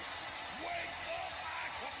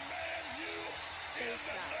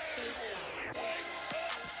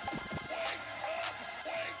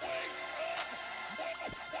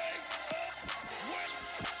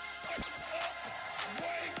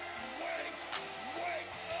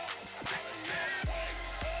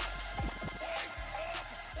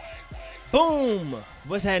Boom!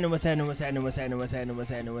 What's happening?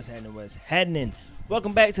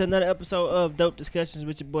 Welcome back to another episode of Dope Discussions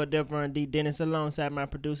with your boy Devron D. Dennis alongside my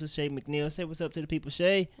producer Shay McNeil. Say what's up to the people,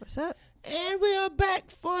 Shay. What's up? And we are back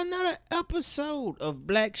for another episode of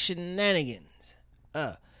Black Shenanigans.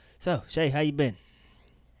 So Shay, how you been?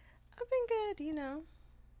 I've been good, you know.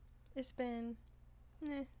 It's been,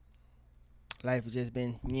 Life has just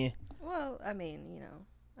been, Well, I mean, you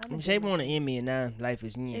know. Shay won an Emmy and now life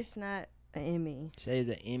is, It's not an Emmy. Shay's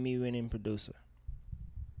an Emmy-winning producer.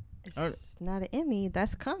 It's not an Emmy.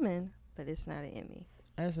 That's coming, but it's not an Emmy.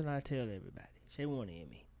 That's what I tell everybody. Shay won an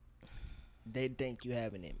Emmy. They think you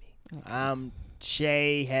have an Emmy. Okay.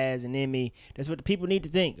 Shay has an Emmy. That's what the people need to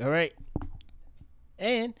think, all right?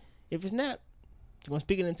 And if it's not, you're going to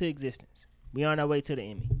speak it into existence. We on our way to the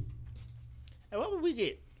Emmy. And what would we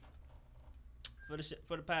get for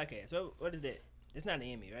the podcast? What is that? It's not an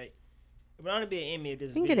Emmy, right? It would only be an Emmy if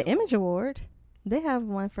there's You can get an Image Award. They have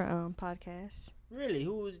one for podcasts. Really?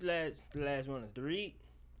 Who was the last one? Is the Reed?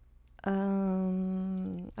 I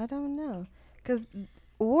don't know. Because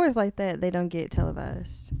awards like that, they don't get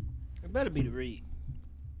televised. It better be the Reed.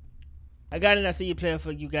 I got an I See You Player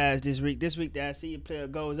for you guys this week. This week, the I See You Player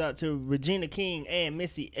goes out to Regina King and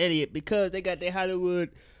Missy Elliott because they got their Hollywood,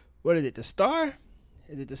 what is it, the Star?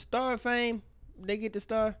 Is it the Star of Fame? They get the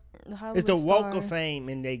Star? It's the Walk of Fame,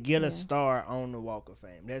 and they get a star on the Walk of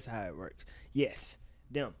Fame. That's how it works. Yes,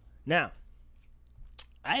 them. Now,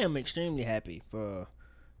 I am extremely happy for,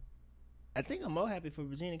 I think I'm more happy for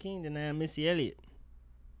Regina King than I am Missy Elliott.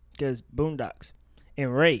 Because Boondocks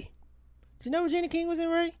and Ray. Did you know Regina King was in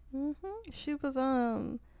Ray? Mm-hmm. She was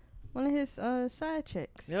one of his side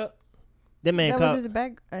chicks. Yep. That was his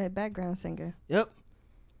background singer. Yep.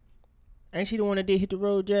 Ain't she the one that did Hit the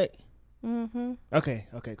Road Jack? Mm-hmm. Okay,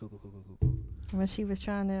 cool. When she was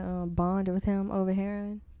trying to bond with him over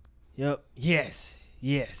heroin. Yep. Yes,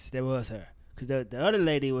 that was her. Because the other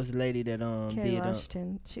lady was the lady that Kerry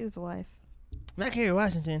Washington. She was the wife. Not Kerry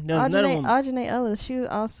Washington. There was another woman. Audrey Ellis. She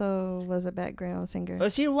also was a background singer.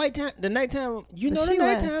 Was she the nighttime? You know the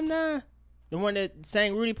nighttime now? The one that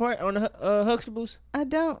sang Rudy Part on the Huxtables? I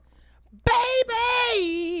don't.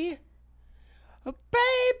 Baby!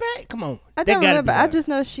 Baby! Come on. I don't remember. I just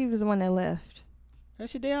know she was the one that left.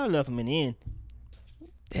 They all left him in the end.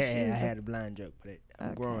 I had a blind joke, but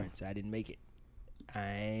I'm growing, so I didn't make it.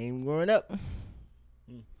 I'm growing up.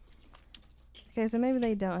 Okay, so maybe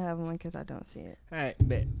they don't have one because I don't see it. All right,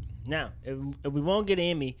 bet. Now, if we won't get an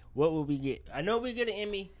Emmy, what will we get? I know we get an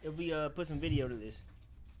Emmy if we put some video to this.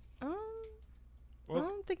 I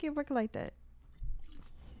don't think it worked like that.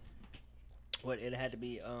 What, it had to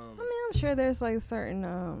be I mean, I'm sure there's like certain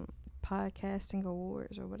podcasting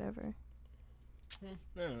awards or whatever.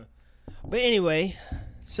 No. But anyway,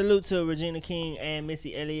 salute to Regina King and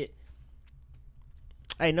Missy Elliott.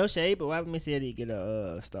 Hey, no shade, but why would Missy Elliott get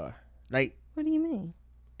a star? Like, what do you mean?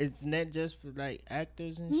 It's not just for like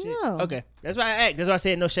actors and shit. No. Okay, that's why I asked. That's why I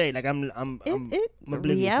said no shade. Like I'm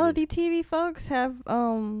reality TV folks have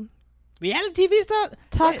reality TV stuff.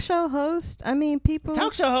 Talk show host. I mean, people.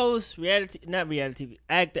 Talk show host, not reality TV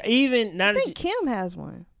actor. Even not. I think Kim has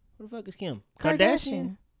one. Who the fuck is Kim?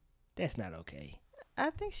 Kardashian. That's not okay. I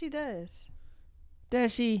think she does.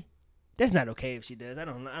 Does she? That's not okay if she does. I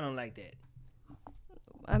don't like that.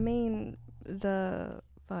 I mean,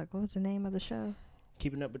 what was the name of the show?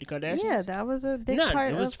 Keeping Up with the Kardashians? Yeah, that was a big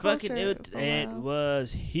part of culture. It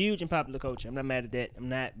was huge in popular culture. I'm not mad at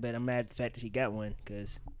that. But I'm mad at the fact that she got one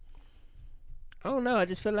because I don't know. I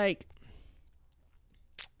just feel like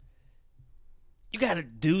you got to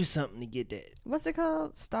do something to get that. What's it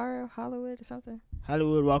called? Star of Hollywood or something?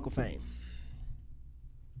 Hollywood Walk of Fame.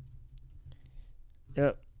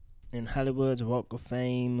 Yep. And Hollywood's Walk of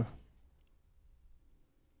Fame.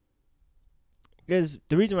 Because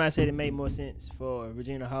the reason why I said it made more sense for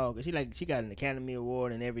Regina Hall, because she got an Academy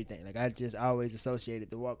Award and everything. Like, I just always associated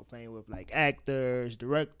the Walk of Fame with, like, actors,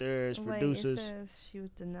 directors, producers. It says she was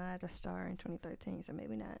denied a star in 2013, so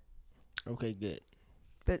maybe not. Okay, good.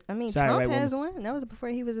 But, I mean, Trump has one. That was before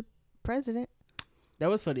he was a president. That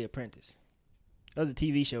was for The Apprentice. That was a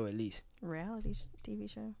TV show, at least. Reality TV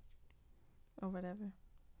show. Or whatever.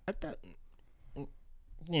 I thought...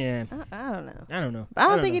 Yeah. I don't know. I don't know. I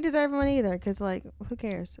don't think he deserved one either, because, like, who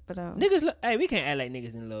cares? But niggas, hey, we can't act like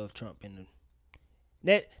niggas didn't love Trump.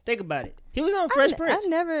 Think about it. He was on Fresh Prince. I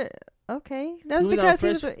never... Okay. That was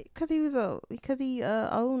because he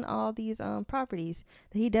owned all these properties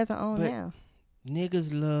that he doesn't own now.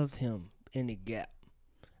 Niggas loved him in The Gap.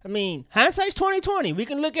 I mean, hindsight's 2020. We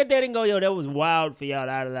can look at that and go, yo, that was wild for y'all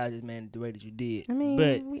to idolize this man the way that you did. I mean,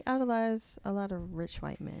 but we idolize a lot of rich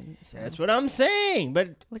white men. So. That's what I'm saying.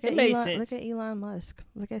 But it made sense. Look at Elon Musk.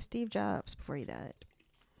 Look at Steve Jobs before he died.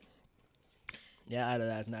 Yeah, I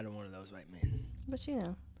idolize neither one of those white men. But you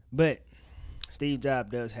know. But Steve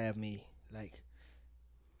Jobs does have me like,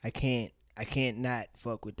 I can't not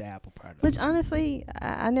fuck with the Apple product. Which honestly,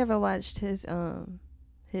 I never watched his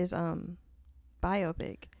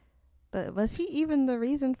biopic. But was he even the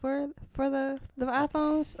reason for the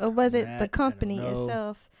iPhones, or was it the company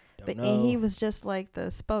itself? And he was just like the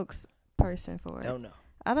spokesperson for it. Don't know.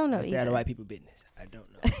 I don't know That's either. the white people business. I don't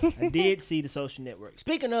know. I did see the Social Network.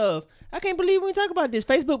 Speaking of, I can't believe we talk about this.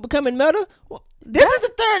 Facebook becoming Meta. Well, this is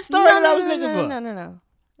the third story that I was looking for. No.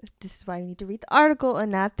 This is why you need to read the article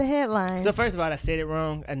and not the headlines. So first of all, I said it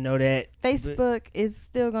wrong. I know that. Facebook is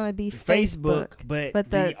still going to be Facebook,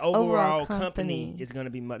 but the overall company is going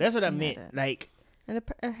to be Meta. That's what I meant. Like, and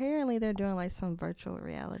apparently they're doing like some virtual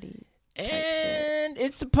reality. And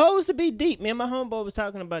it's supposed to be deep. Man, my homeboy was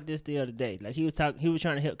talking about this the other day. Like he was trying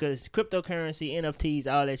to help because cryptocurrency, NFTs,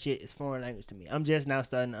 all that shit is foreign language to me. I'm just now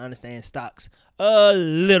starting to understand stocks a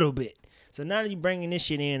little bit. So now that you're bringing this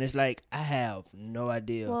shit in, it's like I have no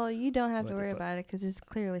idea. Well, you don't have to worry about it because it's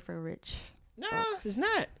clearly for rich. No, folks. it's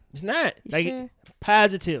not. It's not. You like sure?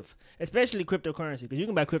 Positive, especially cryptocurrency because you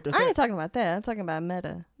can buy cryptocurrency. I ain't talking about that. I'm talking about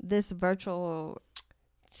Meta. This virtual.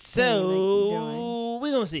 So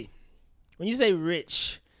we're gonna see. When you say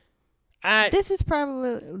rich, this is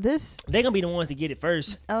probably this. They're gonna be the ones to get it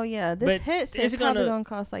first. Oh yeah, this headset's probably gonna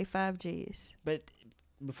cost like $5,000. But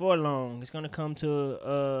before long, it's gonna come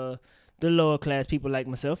to the lower class people like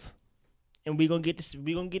myself, and we're gonna get to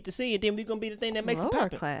see it. Then we're gonna be the thing that makes it lower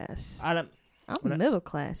poppin'. Class. I'm middle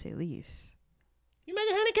class at least. You make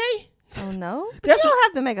 $100K? Oh no, but you don't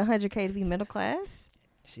have to make $100K to be middle class.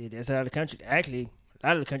 Shit, that's out of the country. Actually, a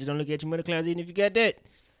lot of the country don't look at you middle class even if you got that.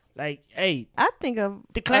 Like, hey, I think of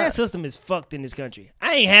the class system is fucked in this country.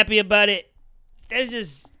 I ain't happy about it. That's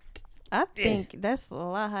just. I think that's a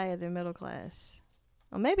lot higher than middle class.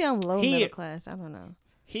 Or maybe I'm low middle class. I don't know.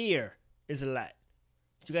 Here is a lot.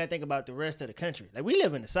 But you gotta think about the rest of the country. Like we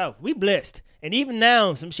live in the South. We blessed. And even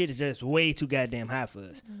now, some shit is just way too goddamn high for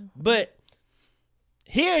us. Mm-hmm. But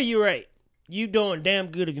here you're right. You doing damn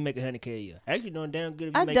good if you make $100K a year. Actually doing damn good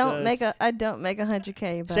if you I don't make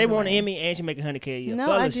 $100K. Shay won an Emmy and she make $100K a year. No,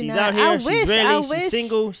 Fellas, I do she's not. out here. I she's wish, ready. She's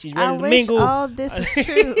single. She's ready to mingle. All this is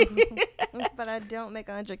true, but I don't make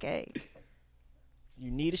 $100K.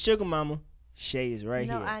 You need a sugar mama. Shay is right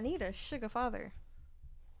here. No, I need a sugar father.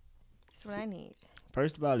 That's what I need.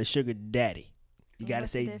 First of all, a sugar daddy. You gotta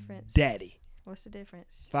say difference? Daddy. What's the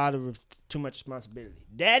difference? Father with too much responsibility.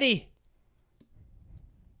 Daddy.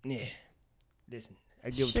 Yeah. Listen,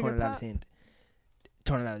 I give him $20 out of 10.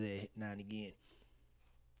 $20 out of 10 now and again.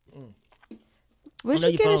 Would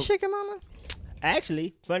you get a sugar mama?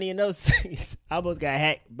 Actually, funny enough, I almost got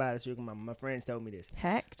hacked by the sugar mama. My friends told me this.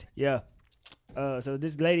 Hacked? Yeah. So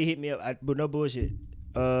this lady hit me up, but no bullshit.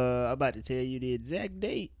 I'm about to tell you the exact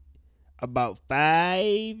date. About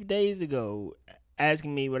 5 days ago,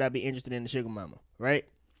 asking me would I be interested in the sugar mama, right?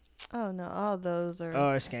 Oh no, all those are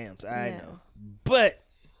scams. I know, but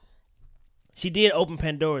she did open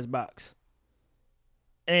Pandora's box,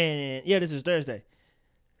 and yeah, this is Thursday.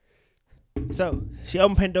 So she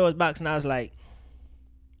opened Pandora's box, and I was like,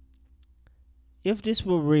 if this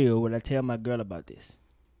were real, would I tell my girl about this?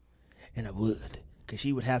 And I would, because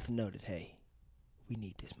she would have to know that, hey, we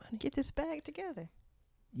need this money. Get this bag together.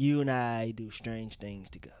 You and I do strange things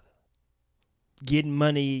together. Getting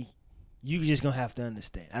money, you just gonna have to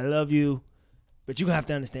understand. I love you, but you gonna have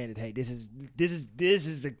to understand that, hey, this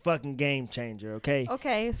is a fucking game changer, okay?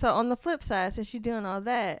 Okay, so on the flip side, since you're doing all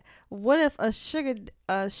that, what if a sugar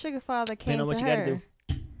father came to her? Depending on what you gotta do.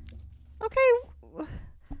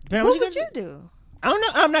 Okay, what would you do? I don't know.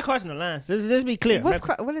 I'm not crossing the line. Let's be clear. What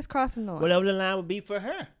is crossing the line? Whatever the line would be for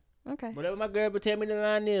her. Okay. Whatever my girl would tell me the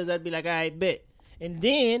line is, I'd be like, all right, bet. And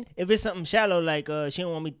then if it's something shallow, like she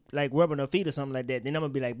don't want me like rubbing her feet or something like that, then I'm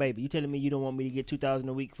gonna be like, baby, you telling me you don't want me to get $2,000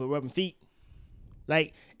 a week for rubbing feet?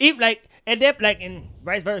 Like if like at that like and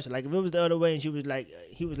vice versa. Like if it was the other way and she was like,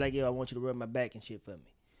 he was like, yo, I want you to rub my back and shit for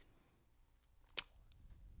me.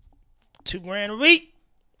 $2,000 a week.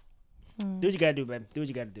 Do what you gotta do, baby. Do what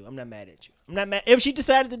you gotta do. I'm not mad at you. I'm not mad if she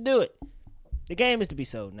decided to do it. The game is to be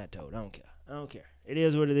sold, not told. I don't care. It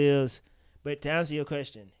is what it is. But to answer your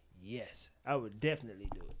question, yes, I would definitely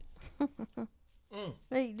do it.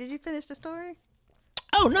 Hey, did you finish the story?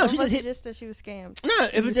 Oh no, she just hit. Just that she was scammed. No,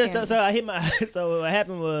 if it just so I hit my. So what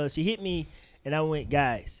happened was she hit me, and I went,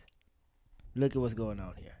 guys, look at what's going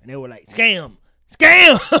on here, and they were like, scam,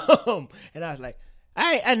 scam. And I was like,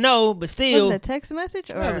 I know, but still. Was it a text message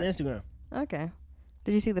or Instagram? Okay.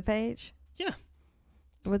 Did you see the page? Yeah.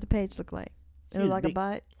 What the page look like? It look like a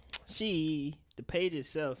bot? The page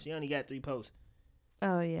itself, she only got 3 posts.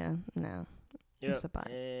 Oh, yeah. No. Yep. It's a bot.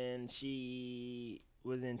 And she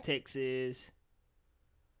was in Texas.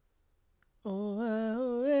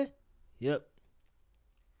 Oh, yep.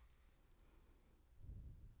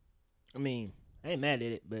 I mean, I ain't mad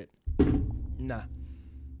at it, but nah.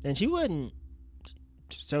 And she wasn't.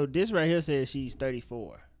 So this right here says she's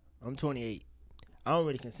 34. I'm 28. I don't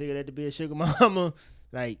really consider that to be a sugar mama.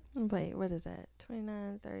 Like, wait, what is that?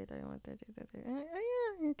 29, 30, 31, 30, 30.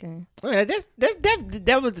 Yeah, okay. Yeah,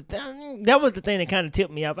 that was the thing that kind of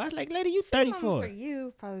tipped me off. I was like, lady, you 34. For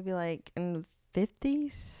you, probably be like in the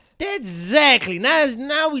 50s. Exactly.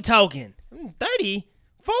 Now we talking.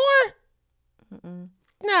 34?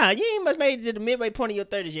 Nah, you ain't much made it to the midway point of your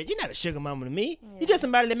 30s yet. You're not a sugar mama to me. Yeah. You're just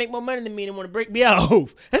somebody that make more money than me and want to break me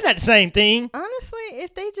off. That's not the same thing. Honestly,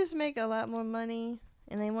 if they just make a lot more money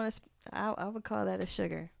and they want to, I would call that a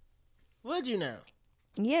sugar. Would you now?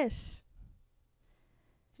 Yes.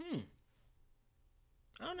 I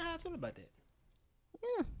don't know how I feel about that.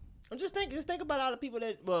 Yeah. I'm just thinking. Just think about all the people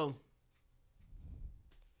that. Well,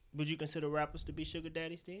 would you consider rappers to be sugar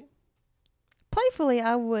daddies then? Playfully,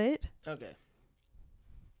 I would. Okay.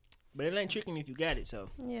 But it ain't tricking me if you got it, so.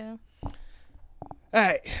 Yeah. All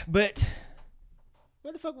right, but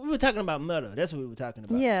what the fuck? We were talking about Meta. That's what we were talking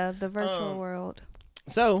about. Yeah, the virtual world.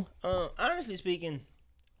 So, honestly speaking,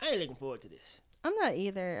 I ain't looking forward to this. I'm not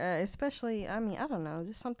either, especially, I mean, I don't know.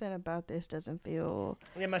 Just something about this doesn't feel...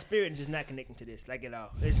 Yeah, my spirit is just not connecting to this, like, at all.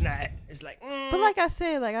 It's not. It's like... But like I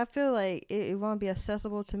said, like, I feel like it won't be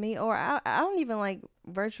accessible to me. Or I don't even like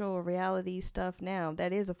virtual reality stuff now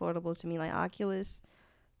that is affordable to me, like Oculus.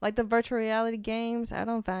 Like the virtual reality games, I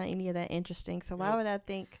don't find any of that interesting. So why would I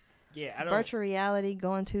think virtual reality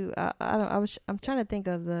going to... I'm trying to think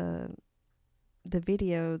of the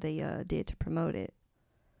video they did to promote it.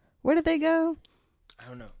 Where did they go? I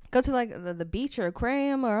don't know. Go to like the beach or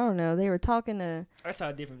aquarium, or I don't know. They were talking to. I saw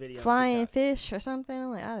a different video. Flying fish or something. I'm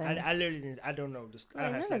like, I literally didn't. I don't know.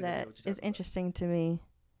 None of that is interesting to me.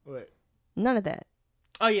 What? None of that.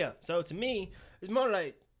 Oh yeah. So to me, it's more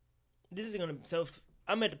like this is gonna. So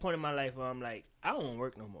I'm at the point in my life where I'm like, I don't want to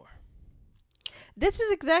work no more. This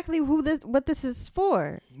is exactly what this is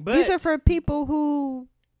for. But these are for people who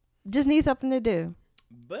just need something to do.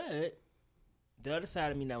 But the other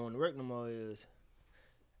side of me not wanting to work no more is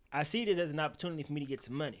I see this as an opportunity for me to get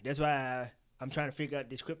some money. That's why I'm trying to figure out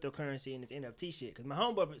this cryptocurrency and this NFT shit. Because my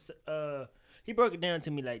homeboy, he broke it down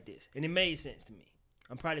to me like this. And it made sense to me.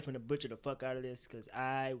 I'm probably finna butcher the fuck out of this because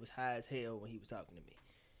I was high as hell when he was talking to me.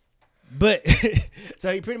 But,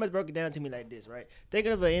 so he pretty much broke it down to me like this, right?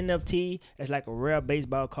 Thinking of an NFT as like a rare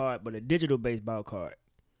baseball card, but a digital baseball card.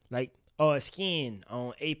 Like, or a skin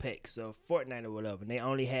on Apex or Fortnite or whatever. And they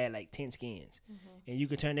only had like 10 skins. Mm-hmm. And you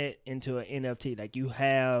can turn that into an NFT. Like you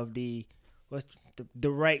have the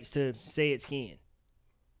rights to say it's skin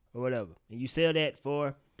or whatever. And you sell that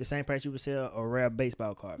for the same price you would sell a rare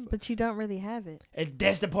baseball card for. But you don't really have it. And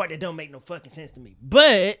that's the part that don't make no fucking sense to me.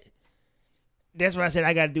 But that's why I said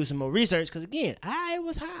I got to do some more research. Because again, I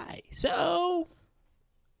was high. So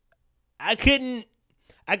I couldn't.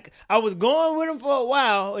 I was going with him for a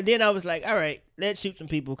while, and then I was like, all right, let's shoot some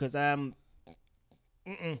people because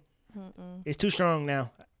it's too strong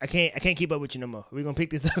now. I can't keep up with you no more. We're gonna pick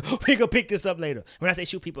this up. We're gonna pick this up later. When I say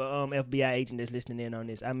shoot people, FBI agent that's listening in on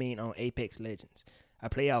this, I mean on Apex Legends. I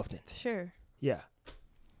play often. Sure. Yeah.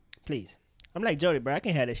 Please. I'm like Jody, bro. I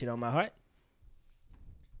can't have that shit on my heart.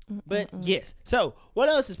 But yes. So what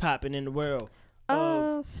else is popping in the world?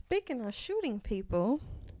 Speaking of shooting people.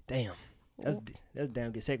 Damn. That's a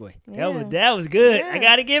damn good segue. Yeah. That was good. Yeah. I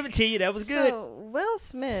gotta give it to you. That was good. So Will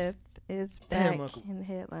Smith is back in the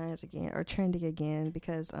headlines again, or trending again,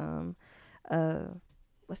 because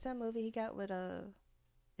what's that movie he got with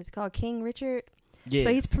it's called King Richard. Yeah.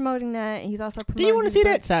 So he's promoting that, and he's also promoting. Do you want to see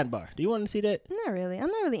that sidebar? Do you want to see that? Not really. I'm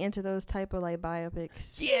not really into those type of like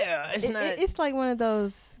biopics. Yeah, it's like one of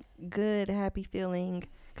those good, happy feeling,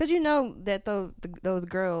 because you know that those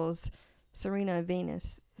girls, Serena and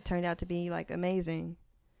Venus, turned out to be like amazing.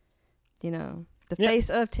 You know, the face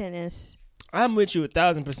of tennis. I'm with you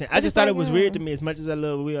 1,000%. I just thought it was weird to me. As much as I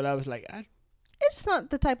love Will, I was like, it's just not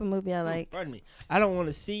the type of movie I like. Pardon me. I don't want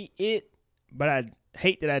to see it, but I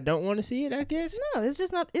hate that I don't want to see it, I guess. No, it's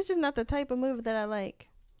just not the type of movie that I like.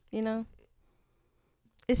 You know,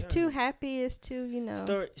 it's too happy. It's too, you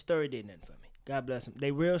know. Story did nothing for me. God bless them.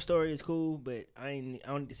 Their real story is cool, but I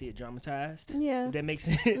don't need to see it dramatized. Yeah. If that makes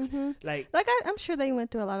sense. Mm-hmm. Like I'm sure they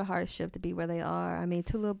went through a lot of hardship to be where they are. I mean,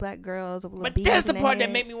 2 little black girls with little but beads that's the in part their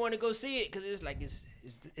that head. made me want to go see it because it's like it's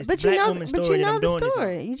But the you black know, woman's but story you that know I'm the doing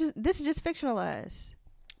story. This is just fictionalized,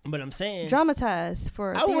 But I'm saying dramatized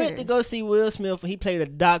for. I went to go see Will Smith when he played a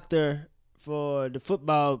doctor for the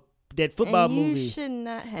football movie. You should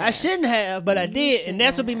not have. I shouldn't have, but I You did, and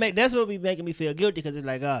that's what shouldn't that's what be making me feel guilty because it's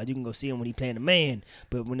like, you can go see him when he playing a man,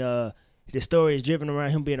 but when the story is driven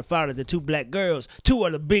around him being a father to 2 black girls, 2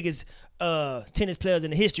 of the biggest tennis players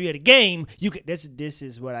in the history of the game. This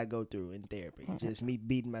is what I go through in therapy, just me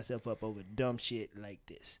beating myself up over dumb shit like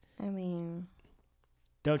this. I mean,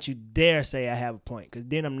 don't you dare say I have a point, because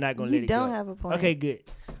then I'm not gonna let it you go. don't have a point. Okay, good.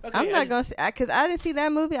 Okay, I'm not gonna say because I didn't see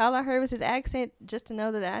that movie. All I heard was his accent, just to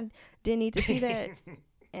know that I didn't need to see that.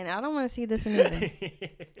 And I don't want to see this one either.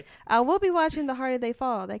 I will be watching The Harder They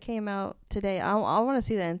Fall. That came out today. I want to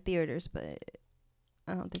see that in theaters, but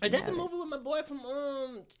I don't think. Is that the movie with my boy from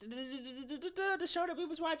the show that we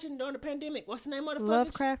was watching during the pandemic? What's the name of the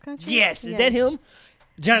Lovecraft Country? Yes, is that him?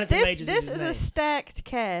 Jonathan This Majors. this is is a stacked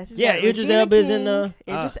cast. It's Yeah, got Idris Regina Elba is in King, the.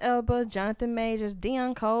 Idris Elba, Jonathan Majors,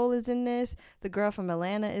 Dion Cole is in this. The girl from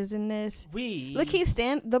Atlanta is in this.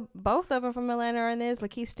 Both of them from Atlanta are in this.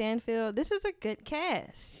 Lakeith Stanfield. This is a good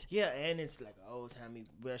cast. Yeah, and it's like an old timey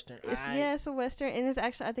western. It's a western, and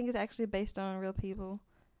I think it's actually based on real people.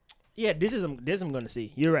 Yeah, this I'm gonna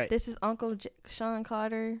see. You're right. This is Uncle Sean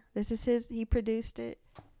Carter. This is he produced it.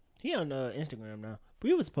 He on Instagram now.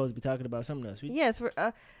 We were supposed to be talking about something else. Yes, we're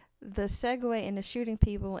the segue into shooting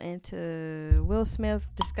people into Will Smith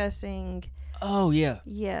discussing. Oh yeah.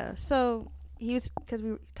 Yeah. So he was, because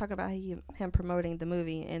we were talking about him promoting the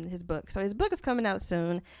movie and his book. So his book is coming out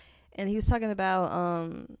soon, and he was talking about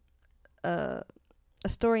a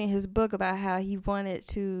story in his book about how he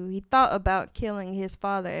thought about killing his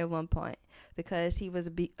father at one point because he was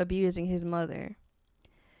abusing his mother,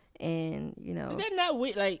 and Is that not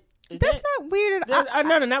weird? Like. That's not weird.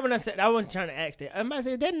 No, not when I said I wasn't trying to ask that. I'm about to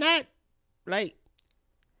say that not like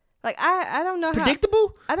I don't know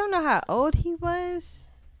predictable. I don't know how old he was,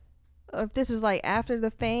 or if this was like after the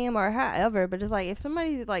fame or however. But it's like if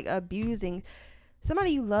somebody's like abusing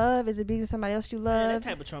somebody you love is abusing somebody else you love. Man, that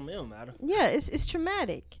type of trauma don't matter. Yeah, it's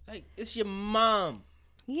traumatic. Like it's your mom.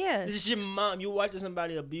 Yes, this is your mom. You're watching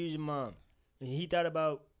somebody abuse your mom, and he thought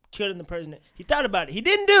about killing the person. He thought about it. He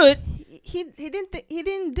didn't do it. He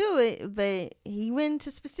didn't do it, but he went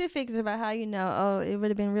into specifics about how it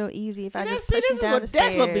would have been real easy if I just pushed him down the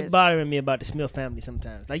stairs. That's what be bothering me about the Smith family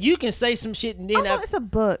sometimes. Like you can say some shit and then also, it's a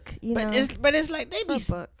book, but it's like they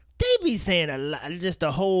be saying a lot, just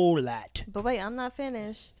a whole lot. But wait, I'm not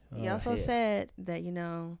finished. He also said that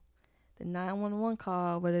the 911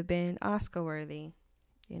 call would have been Oscar worthy.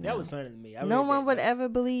 That was funny to me. No one would ever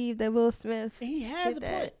believe that Will Smith. He has a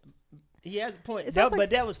point. He has a point.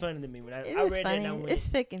 But that was funny to me when I read funny. that. It's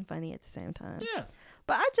sick and funny at the same time. Yeah.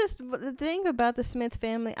 But the thing about the Smith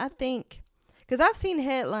family, I think, because I've seen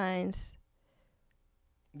headlines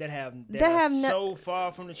that are so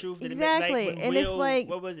far from the truth. Exactly. That it's like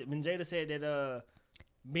what was it when Jada said that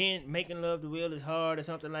making love to Will is hard or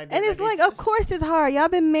something like that. And it's like of course it's hard. Y'all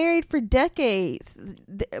been married for decades,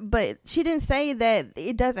 but she didn't say that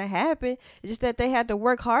it doesn't happen. It's just that they had to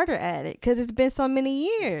work harder at it because it's been so many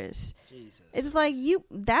years. Jesus. It's like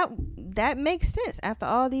that makes sense after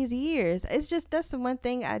all these years. It's just that's the one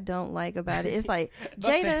thing I don't like about it. It's like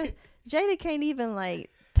Jada can't even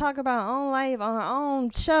like talk about her own life on her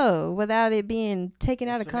own show without it being taken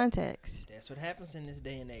out of context. That's what happens in this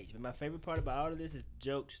day and age. But my favorite part about all of this is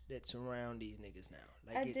jokes that surround these niggas now.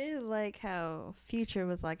 Like I did like how Future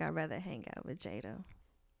was like, I'd rather hang out with Jada.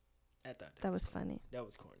 I thought that was funny. That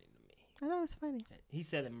was corny to me. I thought it was funny. He's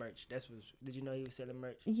selling merch. Did you know he was selling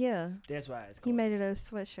merch? Yeah. That's why it's corny. He made it a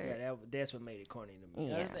sweatshirt. Yeah, that's what made it corny to me.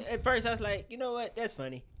 Yeah. At first I was like, you know what? That's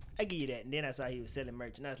funny. I give you that. And then I saw he was selling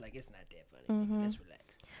merch and I was like, it's not that funny. Mm-hmm. Let's relax.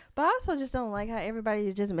 But I also just don't like how everybody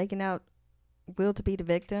is just making out Will to be the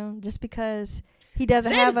victim just because he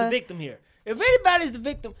doesn't have the victim here. If anybody's the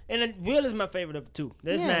victim, and then Will is my favorite of the two.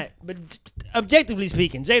 That's not. But objectively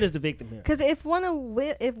speaking, Jada's the victim here. Because if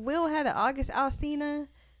Will had an August Alsina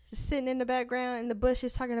just sitting in the background in the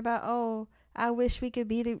bushes talking about, oh, I wish we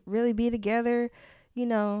could really be together,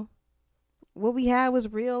 what we had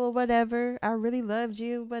was real or whatever. I really loved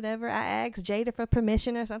you, whatever. I asked Jada for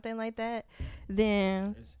permission or something like that.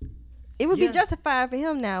 Then it would be justified for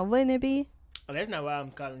him now, wouldn't it be? Oh, that's not why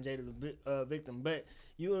I'm calling Jada the victim, but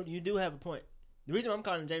you do have a point. The reason I'm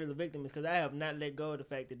calling Jada the victim is because I have not let go of the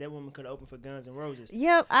fact that that woman could have opened for Guns N' Roses.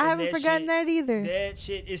 Yep, I And haven't that forgotten shit- that either. That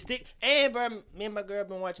shit is stick. And bro, me and my girl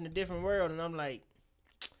been watching A Different World, and I'm like,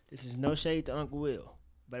 this is no shade to Uncle Will.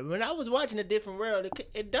 But when I was watching A Different World,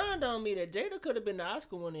 it dawned on me that Jada could have been the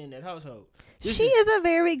Oscar winner in that household. She is a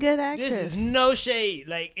very good actress. This is no shade.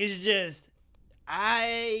 Like, it's just,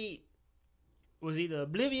 I was either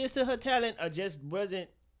oblivious to her talent or just wasn't,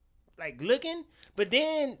 like, looking. But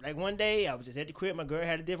then, like, one day, I was just at the crib. My girl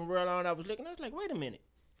had A Different World on. I was looking. I was like, wait a minute.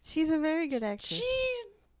 She's a very good actress.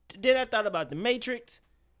 Then I thought about The Matrix.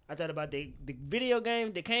 I thought about the video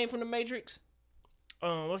game that came from The Matrix.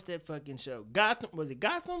 What's that fucking show? Gotham. Was it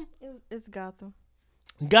Gotham? It's Gotham.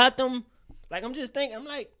 Gotham. Like, I'm just thinking. I'm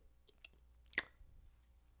like,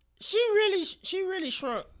 she really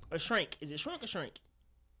shrunk or shrank. Is it shrunk or shrink?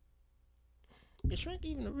 Is shrink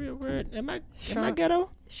even a real word? Am I ghetto?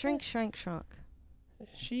 Shrink. She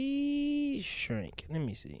shrank. Let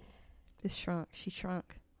me see. It's shrunk. She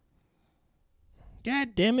shrunk.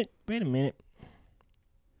 God damn it. Wait a minute.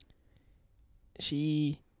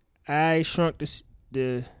 I shrunk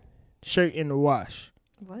the shirt in the wash.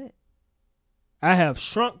 What? I have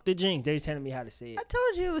shrunk the jeans. They're telling me how to say it. I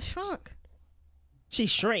told you it was shrunk. She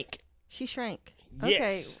shrank. She shrank.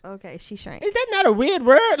 Yes. Okay, she shrank. Is that not a weird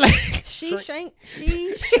word? Like She shrunk.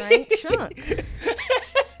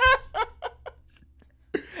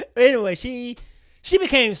 Anyway, she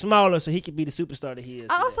became smaller so he could be the superstar that he is.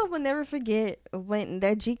 I today. also will never forget when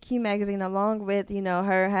that GQ magazine, along with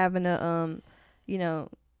her having a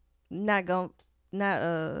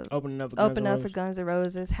opening up for Guns N'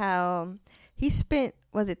 Roses, how he spent,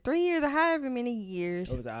 was it 3 years or however many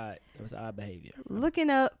years? It was odd behavior. Looking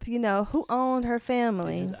up, who owned her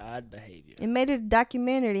family. This is odd behavior. And made it a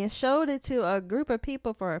documentary and showed it to a group of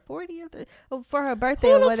people for her 40th, for her birthday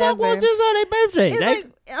Who or the whatever. fuck was this on their birthday? It's like,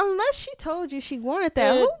 unless she told you she wanted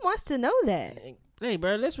that, who wants to know that? Hey,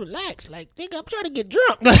 bro, let's relax. Like, nigga, I'm trying to get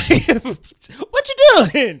drunk. Like, what you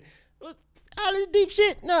doing? All this deep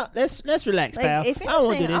shit? No, let's relax, Like, pal. if I don't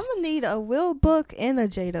want to anything, do I'm this. gonna need a Will book and a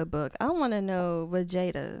Jada book. I want to know what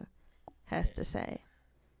Jada has to say.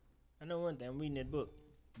 I know one thing. I'm reading that book.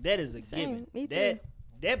 That is a Same. given. Me too.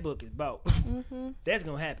 That book is bought. Mm-hmm. That's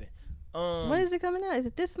gonna happen. When is it coming out? Is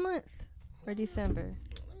it this month or December?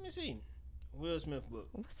 Let me see. Will Smith book.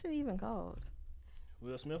 What's it even called?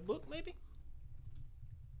 Will Smith book, maybe?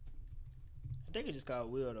 I think it's just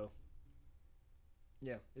called Will, though.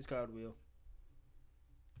 Yeah, it's called Will.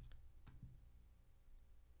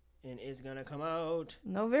 And it's gonna come out.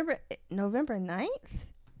 November 9th? Yeah,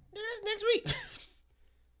 that's next week.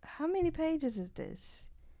 How many pages is this?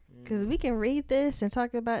 Because we can read this and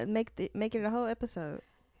talk about make it a whole episode.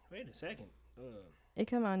 Wait a second. It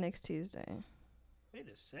come out next Tuesday. Wait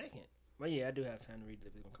a second. Well, yeah, I do have time to read it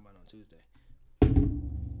if it's gonna come out on Tuesday.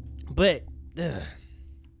 But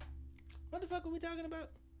what the fuck are we talking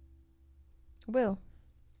about?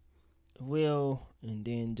 Will, and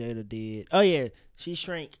then Jada did. Oh yeah, she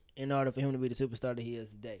shrank in order for him to be the superstar that he is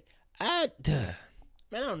today. Man,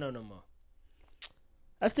 I don't know no more.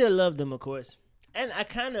 I still love them, of course, and I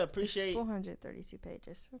kind of appreciate. It's 432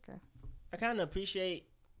 pages. Okay. I kind of appreciate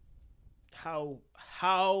how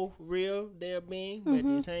real they're being, but at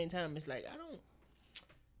the same time, it's like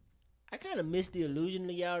I kind of miss the illusion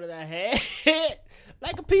of y'all that I had.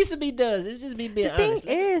 Like a piece of me does. It's just me being honest. The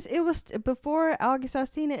thing is, it was before August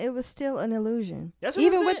Alsina, it was still an illusion. That's what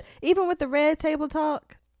I'm saying. Even with the Red Table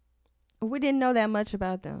Talk, we didn't know that much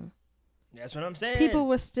about them. That's what I'm saying. People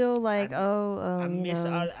were still like, I miss.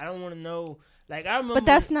 I don't want to know. Like I remember, but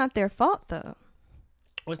that's not their fault though.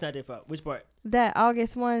 What's not their fault? Which part? That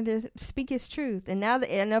August wanted to speak his truth, and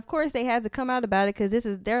and of course they had to come out about it because this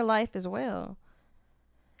is their life as well.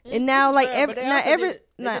 And now, like they did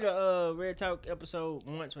a Red Talk episode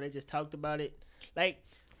once where they just talked about it. Like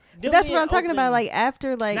that's what I'm talking about. Like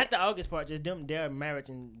after, like not the August part, just their marriage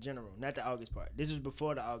in general, not the August part. This was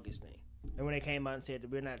before the August thing, and when they came out and said that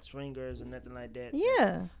we're not swingers or nothing like that.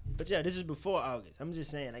 Yeah. But yeah, this is before August. I'm just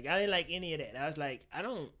saying, like I didn't like any of that. I was like, I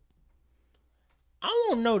don't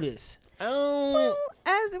want to know this. You don't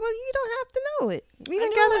have to know it. You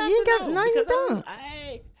don't.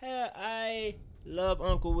 I love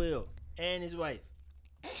Uncle Will and his wife.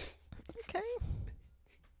 Okay.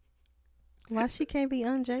 Why she can't be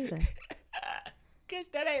Jada? Cause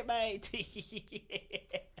that ain't my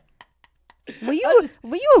When you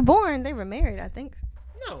were born, they were married, I think.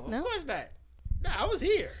 No, of course not. No, I was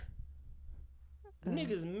here.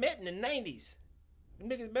 Niggas met in the 90s.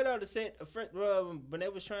 Niggas met on the set when they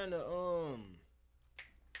was trying to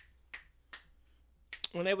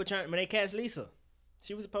when they cast Lisa.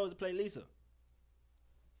 She was supposed to play Lisa.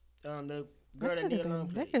 The Girl that Nia Long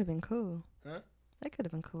That played. could have been cool. Huh? That could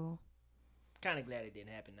have been cool. Kind of glad it didn't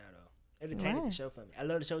happen now though. It entertained Why? the show for me. I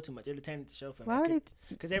love the show too much. It entertained the show for me. Why would it?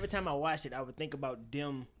 Because every time I watched it, I would think about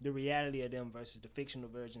them, the reality of them versus the fictional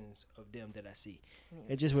versions of them that I see.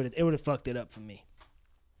 It just would have fucked it up for me.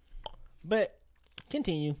 But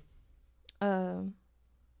continue.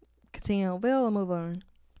 Continue on Will or move on?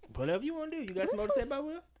 Whatever you want to do. You got some more to say about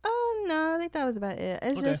Will? Oh no, I think that was about it.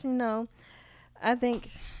 It's Okay. just I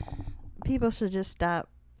think people should just stop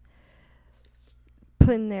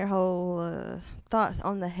putting their whole thoughts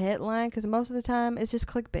on the headline because most of the time it's just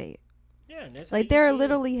clickbait. Yeah, and that's how Like you there are get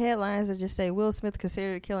literally headlines that just say Will Smith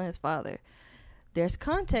considered killing his father. There's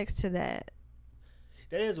context to that.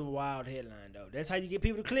 That is a wild headline though. That's how you get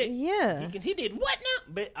people to click. Yeah. He did what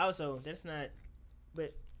now? But also, that's not.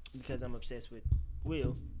 But because I'm obsessed with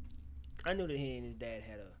Will, I knew that he and his dad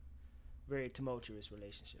had a very tumultuous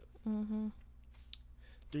relationship. Mm-hmm.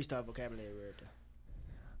 3-star vocabulary word though.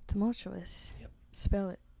 Tumultuous. Yep. Spell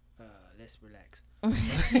it. Let's relax.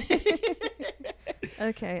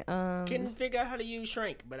 Okay. Couldn't figure out how to use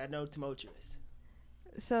shrink, but I know tumultuous.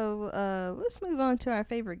 So let's move on to our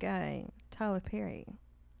favorite guy, Tyler Perry.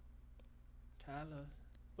 Tyler,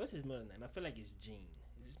 what's his middle name? I feel like it's Gene.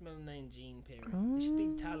 Is his middle name Gene Perry? It should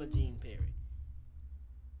be Tyler Gene Perry.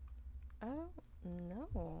 I don't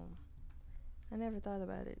know. I never thought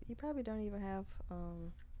about it. You probably don't even have a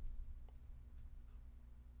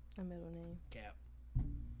middle name. Cap.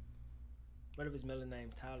 What if his middle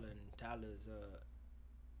name's Tyler and Tyler's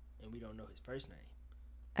and we don't know his first name?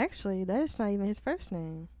 Actually, that is not even his first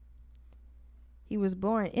name. He was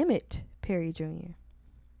born Emmett Perry Jr.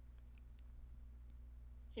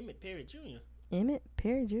 Emmett Perry Jr. Emmett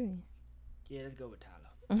Perry Jr. Yeah, let's go with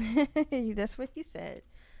Tyler. That's what he said.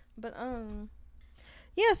 But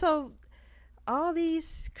yeah, so all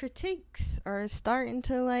these critiques are starting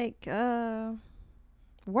to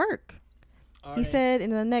work. He said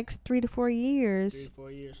in the next 3 to 4 years. 3 to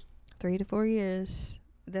 4 years. 3 to 4 years.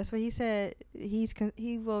 That's what he said.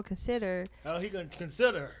 He will consider. Oh, he gonna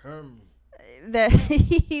consider that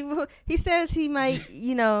he says he might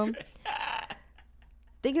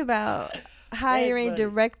think about hiring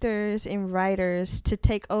directors and writers to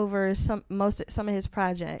take over some of his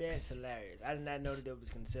projects. That's hilarious. I did not know that it was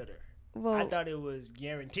considered. Well, I thought it was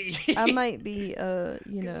guaranteed. I might be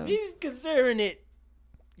If he's considering it.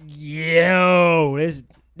 Yo,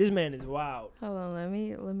 this man is wild. Hold on, let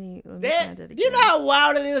me find it That, again. you know how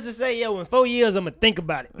wild it is to say, yo, in 4 years I'm gonna think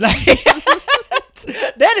about it. Like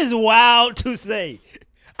that is wild to say.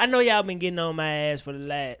 I know y'all been getting on my ass for the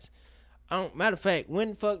last. Matter of fact,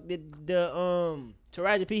 when the fuck did the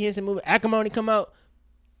Taraji P. Henson movie Acrimony come out?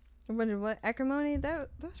 What Acrimony?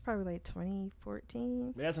 That's probably like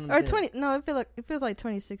 2014 That's what I'm or saying. 20. No, it feels like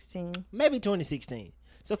 2016. Maybe 2016.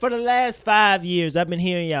 So for the last 5 years, I've been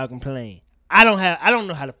hearing y'all complain. I don't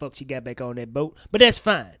know how the fuck she got back on that boat, but that's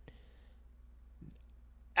fine.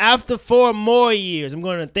 After 4 more years, I'm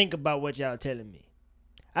gonna think about what y'all telling me.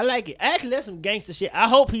 I like it. Actually, that's some gangster shit. I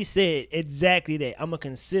hope he said exactly that. I'm gonna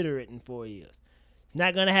consider it in 4 years. It's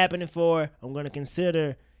not gonna happen in 4. I'm gonna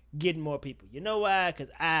consider getting more people. You know why?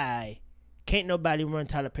 Because I can't nobody run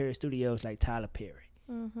Tyler Perry Studios like Tyler Perry.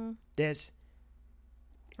 Mm-hmm. That's.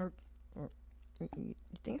 You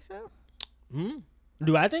think so?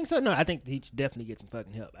 Do I think so? No, I think he should definitely get some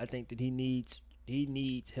fucking help. I think that he needs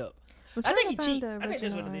help. I think he cheats. I think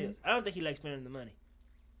that's what it is. I don't think he likes spending the money.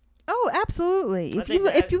 Oh, absolutely.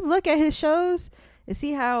 If you look at his shows and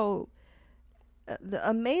see how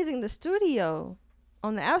amazing the studio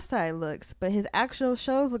on the outside looks, but his actual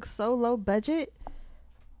shows look so low budget.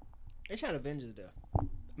 They shot Avengers though. I'm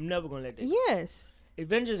never gonna let this. Yes.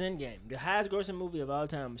 Avengers Endgame, the highest grossing movie of all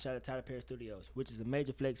time, was shot at Tyler Perry Studios, which is a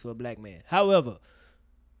major flex for a black man. However,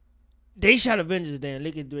 they shot Avengers there and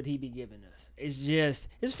look at what he be giving us.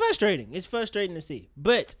 It's frustrating. It's frustrating to see.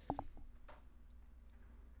 But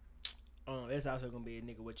it's also gonna be a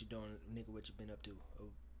nigga what you doing, nigga what you been up to.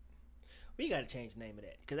 We gotta change the name of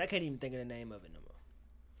that because I can't even think of the name of it no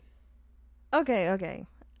more. Okay.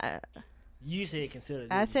 You said consider.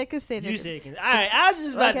 I said consider. You said consider. All right, I was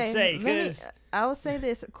just about to say because I will say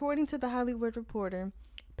this. According to the Hollywood Reporter,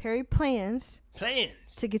 Perry plans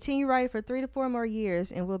to continue writing for 3 to 4 more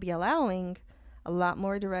years and will be allowing a lot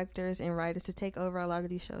more directors and writers to take over a lot of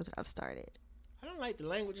these shows that I've started. I don't like the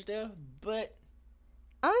language there, but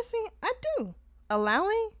honestly, I do.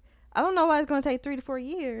 Allowing? I don't know why it's going to take 3 to 4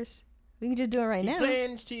 years. We can just do it right now. He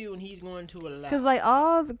plans to, and he's going to allow.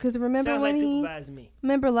 Because remember sounds when like he supervised me.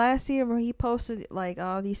 Remember last year where he posted like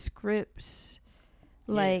all these scripts.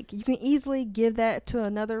 Like you can easily give that to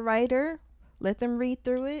another writer, let them read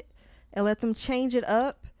through it, and let them change it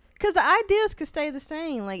up. Because the ideas can stay the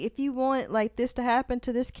same. Like, if you want, like, this to happen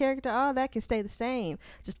to this character, all that can stay the same.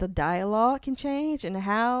 Just the dialogue can change, and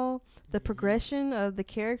how the progression of the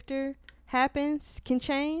character happens can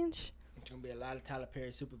change. It's going to be a lot of Tyler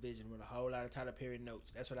Perry supervision with a whole lot of Tyler Perry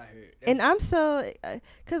notes. That's what I heard. And I'm so...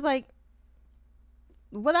 Because, like,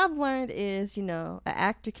 what I've learned is, you know, an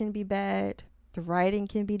actor can be bad, the writing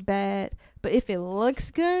can be bad, but if it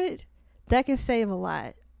looks good, that can save a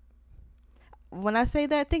lot. When I say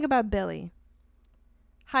that, think about Belly.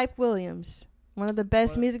 Hype Williams, one of the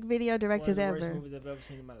best music video directors ever. One of the worst movies I've ever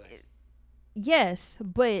seen in my life. Yes,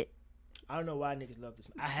 but I don't know why niggas love this.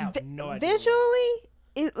 I have no idea.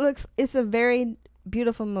 Visually, it's a very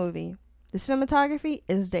beautiful movie. The cinematography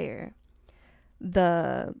is there.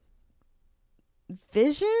 The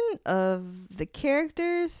vision of the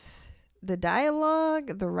characters, the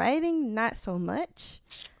dialogue, the writing, not so much.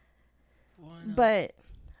 But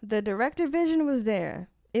the director vision was there.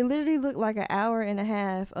 It literally looked like an hour and a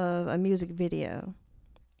half of a music video.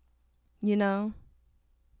 You know?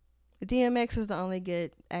 DMX was the only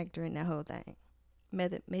good actor in that whole thing.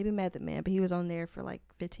 Maybe Method Man, but he was on there for like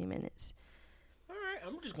 15 minutes. All right,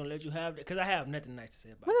 I'm just going to let you have that because I have nothing nice to say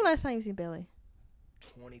about it. When the last time you seen Belly?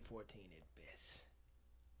 2014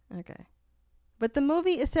 at best. Okay. But the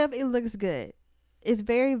movie itself, it looks good. It's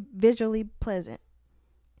very visually pleasant.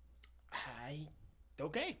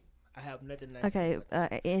 Okay. I have nothing nice okay, to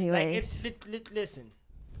say. Anyways. Like, listen,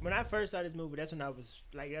 when I first saw this movie, that's when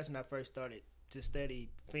I first started to study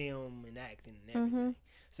film and acting and everything. Mm-hmm.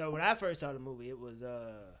 So when I first saw the movie, it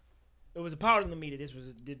was appalling to me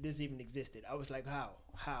that this even existed. I was like,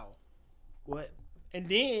 how, what? And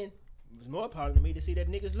then it was more appalling to me to see that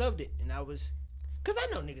niggas loved it, and I was, cause I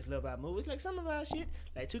know niggas love our movies, like some of our shit,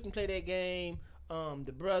 like Two Can Play That Game,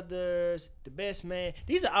 The Brothers, The Best Man.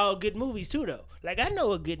 These are all good movies too, though. Like I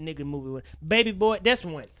know a good nigga movie. Baby Boy, that's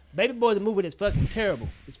one. Baby Boy is a movie that's fucking terrible.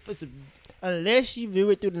 Unless you view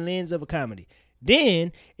it through the lens of a comedy.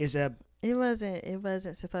 Then it's a. It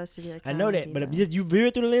wasn't supposed to be a comedy. I know that, but if you view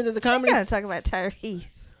it through the lens as a comedy. We gotta talk about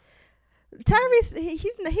Tyrese. Tyrese,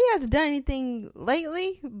 he hasn't done anything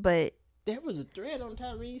lately, but there was a thread on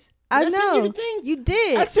Tyrese. I know you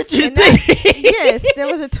did. I sent you the thing. Yes, there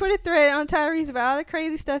was a Twitter thread on Tyrese about all the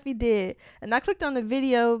crazy stuff he did, and I clicked on the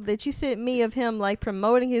video that you sent me of him like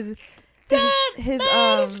promoting his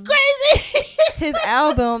it's crazy. his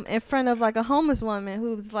album in front of like a homeless woman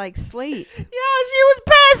who was like sleep. Yo, she was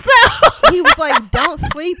passed out. He was like, "Don't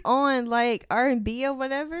sleep on like R&B or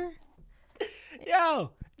whatever."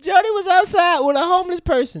 Yo, Jody was outside with a homeless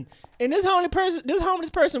person, and this homeless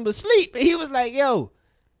person was asleep, and he was like, "Yo,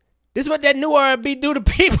 this is what that new R&B do to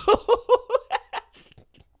people."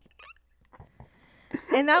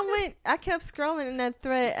 And I kept scrolling in that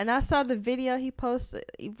thread, and I saw the video he posted,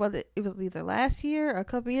 whether it was either last year or a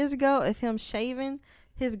couple years ago, of him shaving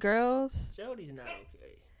his girls. Jody's not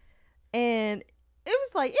okay. And it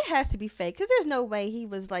was like, it has to be fake, because there's no way he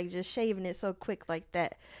was like just shaving it so quick like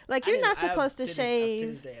that. Like, you're not supposed to shave.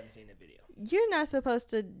 To this day, I haven't seen that video. You're not supposed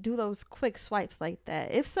to do those quick swipes like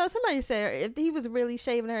that. If so, somebody said if he was really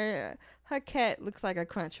shaving her cat looks like a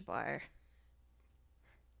Crunch Bar.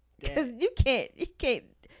 Because you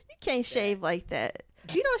can't shave like that.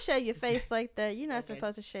 You don't shave your face like that. You're not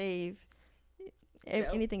supposed to shave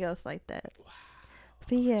anything else like that. Wow.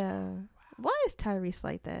 But yeah, why is Tyrese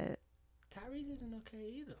like that? Tyrese isn't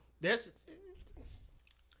okay either.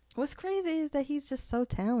 What's crazy is that he's just so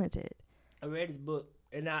talented. I read his book,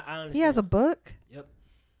 and I understand. He has a book? Yep.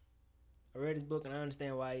 I read his book, and I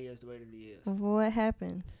understand why he is the way that he is. What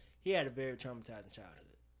happened? He had a very traumatizing childhood.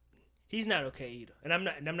 He's not okay either, and I'm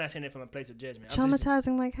not saying that from a place of judgment.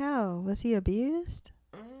 Traumatizing like how? Was he abused?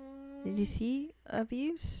 Did you see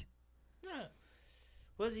abuse? No.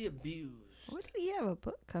 Was he abused? What did he have a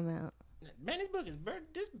book come out? Man, this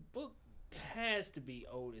book has to be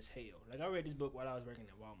old as hell. Like I read this book while I was working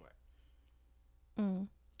at Walmart.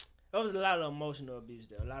 There was a lot of emotional abuse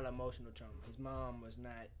there, a lot of emotional trauma. His mom was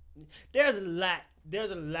not. There's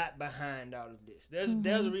a lot behind all of this.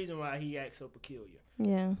 There's a reason why he acts so peculiar.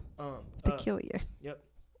 Yeah. Peculiar. Yep.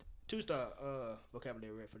 2-star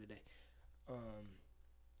vocabulary read for today.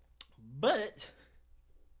 But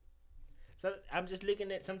so I'm just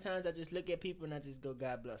looking at. Sometimes I just look at people and I just go,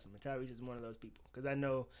 God bless them. And Tyrese is one of those people because I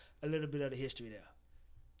know a little bit of the history there.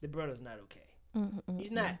 The brother's not okay.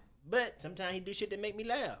 He's not. But sometimes he do shit that make me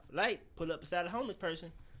laugh. Like pull up beside a homeless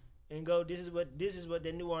person and go, this is what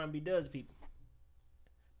that new R&B does to people.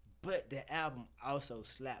 But that album also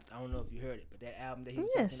slapped. I don't know if you heard it, but that album that he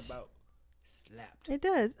was talking about slapped. It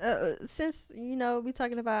does. Since we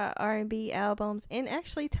talking about R&B albums, and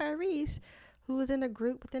actually Tyrese who was in a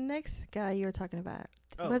group with the next guy you were talking about.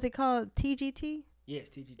 Oh. Was it called TGT? Yes,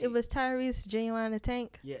 TGT. It was Tyrese, Genuine, the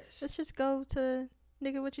Tank. Yes. Let's just go to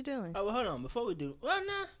Nigga What You Doing. Oh, well, hold on. Before we do,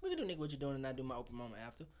 we can do Nigga What You Doing and I do my open moment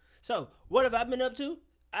after. So, what have I been up to?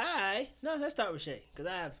 Let's start with Shay, because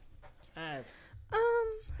I have.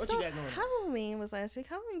 What so you got going on? Halloween was last week.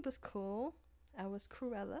 Halloween was cool. I was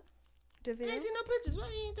Cruella. I ain't seen no pictures. Why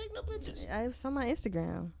you ain't take no pictures? I was on my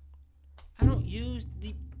Instagram. I don't use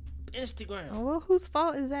the Instagram. Oh, well, whose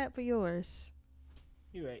fault is that for yours?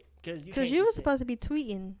 You're right. Because you were supposed to be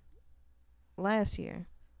tweeting last year.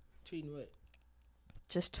 Tweeting what?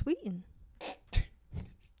 Just tweeting.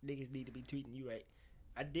 Niggas need to be tweeting. You right.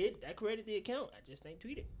 I did. I created the account. I just ain't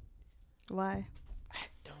tweeted. Why? I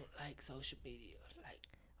don't like social media.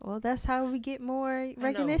 Well, that's how we get more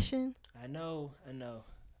recognition. I know. Oh no.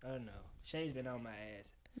 Shay's been on my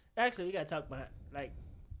ass. Actually, we gotta talk behind.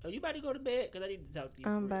 Are you about to go to bed? Because I need to talk to you.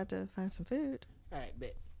 I'm about to find some food. All right,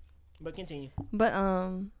 bet. But continue. But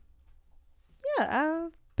yeah,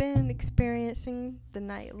 I've been experiencing the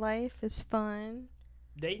nightlife. It's fun.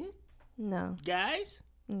 Dating? No. Guys?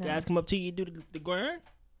 No. Guys come up to you, do the grind?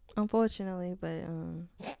 Unfortunately, but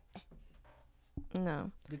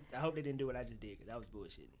no. I hope they didn't do what I just did, because I was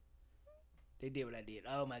bullshitting. They did what I did.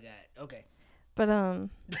 Oh my God. Okay. But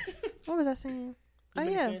what was I saying? You've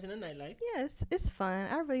been yeah. experiencing the nightlife. Yeah, it's fun.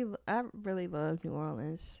 I really love New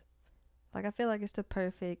Orleans. Like, I feel like it's the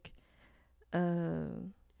perfect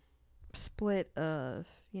split of,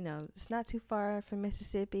 it's not too far from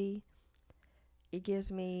Mississippi. It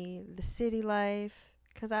gives me the city life,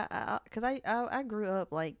 cause I grew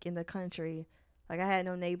up like in the country. Like, I had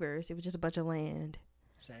no neighbors. It was just a bunch of land.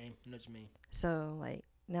 Same. I know what you mean. So like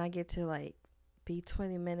now I get to like be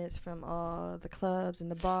 20 minutes from all the clubs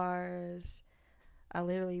and the bars. I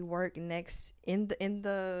literally work next in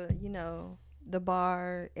the the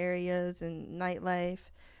bar areas and nightlife.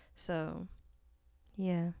 So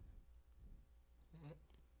yeah.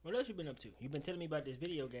 What else you been up to? You've been telling me about this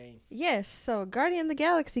video game. Yes, so Guardian of the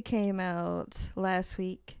Galaxy came out last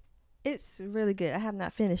week. It's really good. I have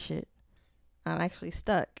not finished it. I'm actually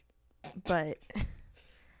stuck, but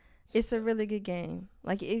it's a really good game.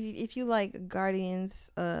 Like, if you like Guardians,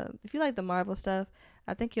 if you like the Marvel stuff,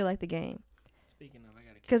 I think you'll like the game. Speaking of, I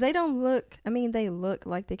gotta. Because they don't look. I mean, they look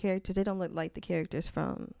like the characters. They don't look like the characters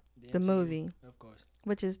from the MCU, movie. Of course.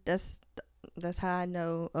 Which is that's how I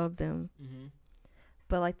know of them. Mm-hmm.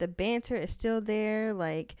 But like the banter is still there.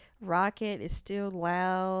 Like Rocket is still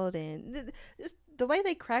loud, and the way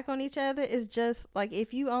they crack on each other is just like,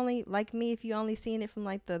 if you only seen it from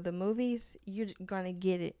like the movies, you're gonna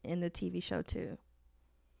get it in the TV show too.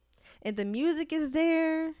 And the music is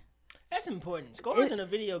there. That's important. Scores in a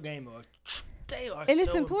video game they are. And so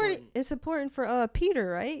it's important. It's important for Peter,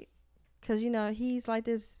 right? Because he's like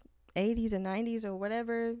this 80s and 90s or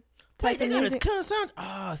whatever type Wait, of they got his music. killer sound.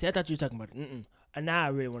 Oh, see, I thought you were talking about it. And now I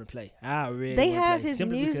really want to play. They have his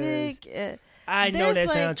Simply music. I know that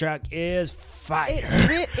like, soundtrack is fire.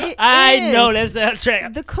 It I is. know that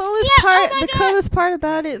soundtrack. The coolest part. The coolest part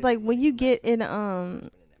about it is like when you get in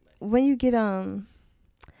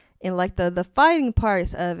in like the fighting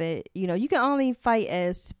parts of it. You can only fight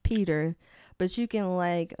as Peter, but you can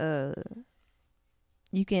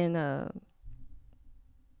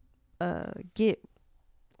get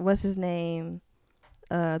what's his name,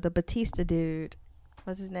 the Batista dude.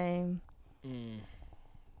 What's his name?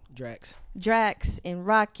 Drax and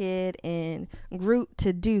Rocket and Groot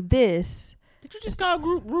to do this. Did you just call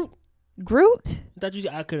Groot? Groot?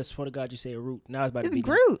 I could have sworn to God you said Root. Now it's about to be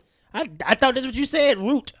Groot. I thought that's what you said,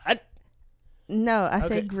 Root. No, I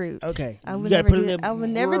said Groot. Okay. I would never do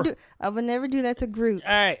that to Groot.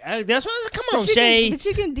 All right. That's what. Come on, Shay. But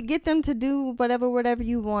you can get them to do whatever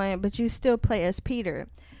you want, but you still play as Peter.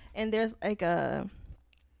 And there's like I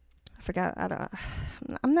forgot.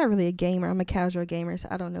 I'm not really a gamer. I'm a casual gamer, so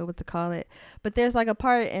I don't know what to call it. But there's like a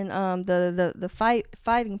part in the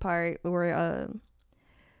fighting part where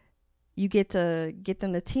you get to get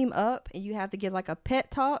them to team up, and you have to get like a pet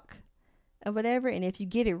talk or whatever. And if you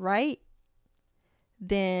get it right,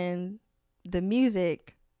 then the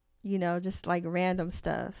music, just like random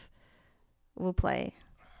stuff, will play.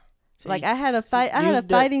 See, like I had a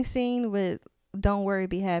fighting scene with Don't Worry,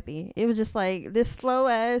 Be Happy. It was just like this slow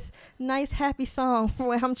ass, nice, happy song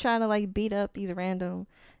where I'm trying to like beat up these random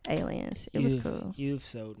aliens. It was cool. You've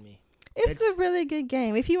sold me. It's a really good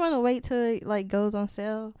game. If you want to wait till it like goes on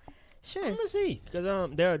sale, sure. I'm gonna see, because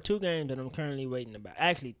there are 2 games that I'm currently waiting to buy.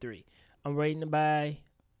 Actually 3. I'm waiting to buy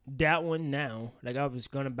that one now. Like, I was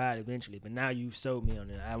gonna buy it eventually, but now you sold me on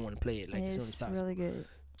it. I want to play it as soon as possible. It's really good.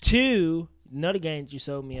 2, another game that you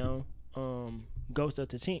sold me on, Ghost of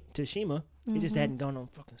Tsushima. It just hadn't gone on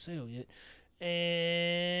fucking sale yet.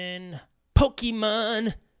 And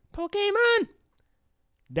Pokemon.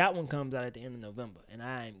 That one comes out at the end of November, and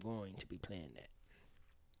I'm going to be playing that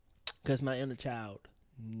because my inner child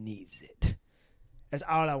needs it. That's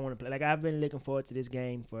all I want to play. Like, I've been looking forward to this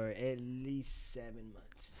game for at least 7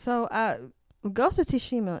 months. So, Ghost of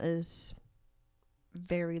Tsushima is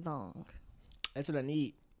very long. That's what I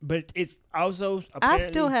need. But it's also I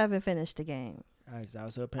still haven't finished the game. It's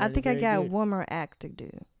also I think I got good. one more act to do.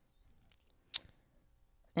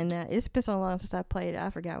 And it's been so long since I played it, I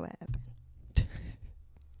forgot what happened.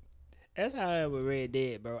 That's how I am with Red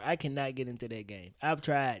Dead, bro. I cannot get into that game. I've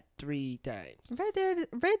tried 3 times.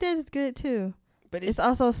 Red Dead is good too. But it's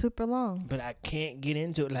also super long. But I can't get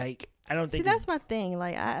into it. Like, I don't think. See, that's my thing.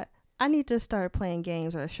 Like, I need to start playing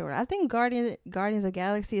games that are shorter. I think Guardians of the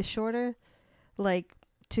Galaxy is shorter. Like,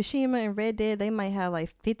 Tsushima and Red Dead, they might have like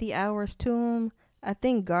 50 hours to them. I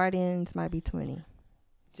think Guardians might be 20.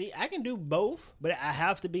 See, I can do both, but I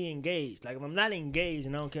have to be engaged. Like, if I'm not engaged,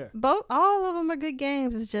 and I don't care. All of them are good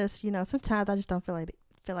games. It's just, sometimes I just don't feel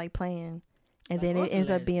like playing, and then it ends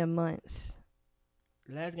up being months.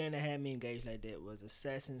 The last game that had me engaged like that was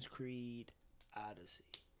Assassin's Creed Odyssey.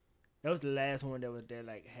 That was the last one that was there,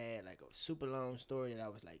 like, had like a super long story that I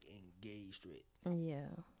was like engaged with. Yeah.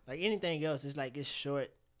 Like, anything else, it's like it's short.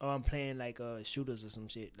 Or I'm playing like shooters or some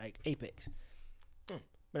shit, like Apex.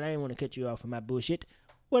 But I didn't want to cut you off with my bullshit.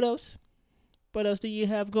 What else? What else do you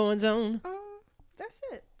have going on? That's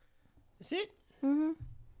it. That's it? Mm-hmm.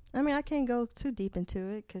 I mean, I can't go too deep into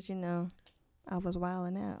it because, I was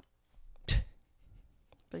wilding out.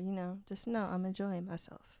 But, just know I'm enjoying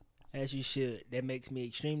myself. As you should. That makes me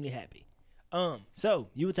extremely happy. So,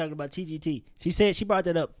 you were talking about TGT. She brought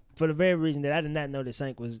that up for the very reason that I did not know that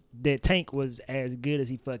Tank was as good as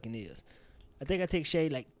he fucking is. I think I text Shay,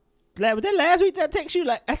 like, was that last week that I text you?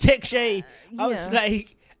 Like, I text Shay. I was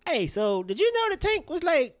like, hey, so did you know that Tank was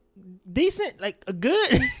like decent, like a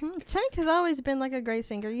good? Tank has always been like a great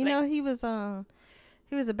singer. He was a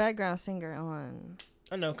background singer on.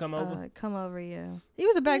 I know, Come Over. Come Over, yeah. He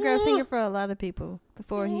was a background singer for a lot of people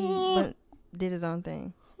before he did his own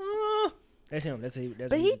thing. That's him. That's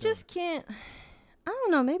but he just can't. I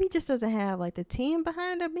don't know. Maybe he just doesn't have like the team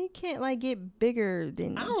behind him. He can't like get bigger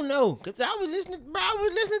than. I don't know, cause I was listening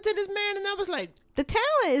to this man, and I was like, the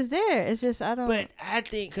talent is there. It's just I don't. But I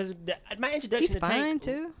think because my introduction to Tank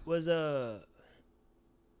too. Was I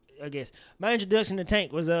guess my introduction to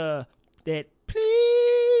Tank was that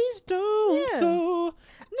please don't go.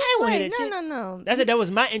 No. That's it. That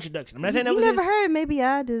was my introduction. I'm not saying that was. You never heard Maybe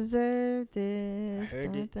I Deserve This. I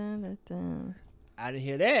heard it. I didn't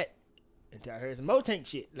hear that until I heard some more Tank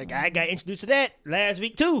shit. Like, I got introduced to that last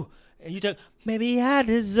week too. And you talk, maybe I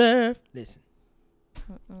deserve. Listen,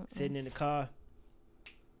 sitting in the car,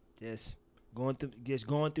 just going through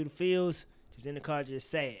the fields, just in the car, just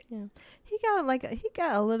sad. Yeah, he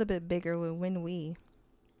got a little bit bigger with When We.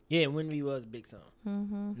 Yeah, When We was a big song.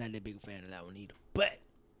 Mm-hmm. Not that big a fan of that one either, but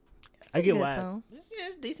I get why. Song.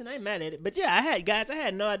 It's decent. I ain't mad at it. But yeah, I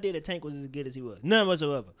had no idea that Tank was as good as he was. None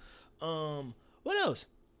whatsoever. What else?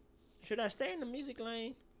 Should I stay in the music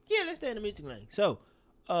lane? Yeah, let's stay in the music lane. So,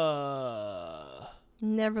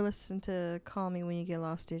 never listen to Call Me When You Get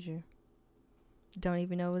Lost, did you? Don't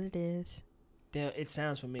even know what it is. It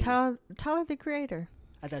sounds familiar. Tyler, the Creator.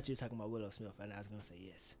 I thought you were talking about Willow Smith, and I was going to say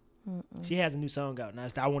yes. She has a new song out. Now,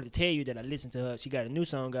 I wanted to tell you that I listened to her. She got a new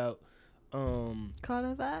song out. Called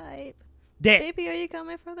A Vibe. That. Baby, are you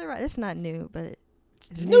coming for the ride? It's not new, but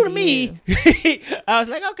it's new to me. I was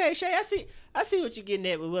like, okay, Shay, I see what you're getting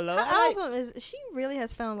at with Willow. Her album is, she really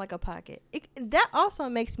has found like a pocket. That also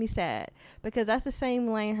makes me sad because that's the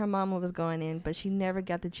same lane her mama was going in, but she never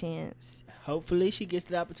got the chance. Hopefully she gets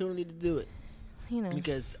the opportunity to do it.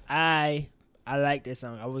 Because I like that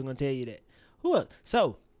song. I was gonna tell you that. Who else?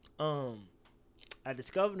 So, I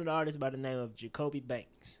discovered an artist by the name of Jacoby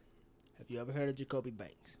Banks. Have you ever heard of Jacoby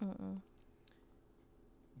Banks?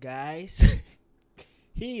 Guys,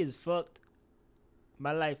 he has fucked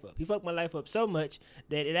my life up. He fucked my life up so much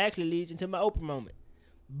that it actually leads into my Oprah moment.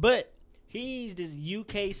 But he's this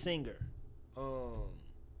UK singer.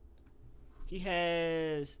 He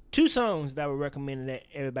has 2 songs that I would recommend that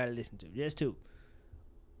everybody listen to. Just 2.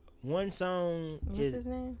 One song What's his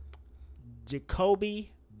name?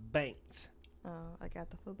 Jacoby Banks. Oh, I got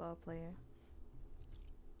the football player.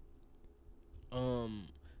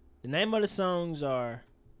 The name of the songs are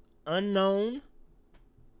Unknown,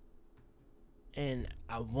 and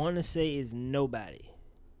I want to say is Nobody.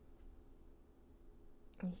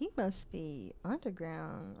 He must be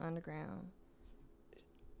underground.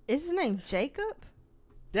 Is his name Jacob?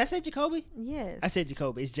 Did I say Jacoby? Yes. I said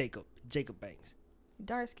Jacoby. It's Jacob. Jacob Banks.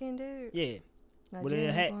 Dark skinned dude. Yeah. With a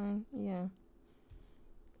Nigerian hat. blonde. Yeah.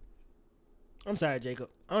 I'm sorry, Jacob.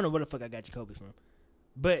 I don't know where the fuck I got Jacoby from.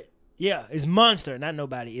 But, yeah, it's Monster, not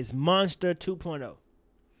nobody. It's Monster 2.0.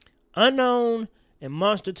 Unknown and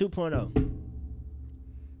Monster 2.0.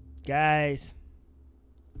 Guys,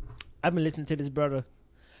 I've been listening to this brother.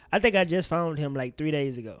 I think I just found him like 3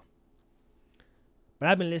 days ago. But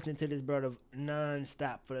I've been listening to this brother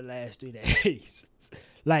nonstop for the last 3 days.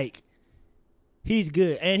 Like, he's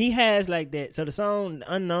good. And he has like that. So the song,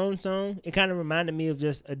 the Unknown song, it kind of reminded me of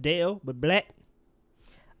just Adele, but black.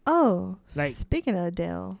 Oh, Like, speaking of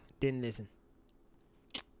Adele. didn't listen.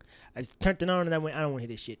 I just turned it on and I went, I don't want to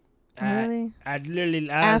hear this shit. Really? I literally,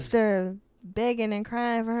 After begging and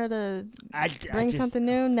crying for her to bring something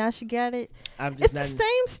new, now she got it. It's the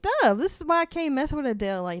same stuff. This is why I can't mess with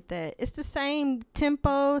Adele like that. It's the same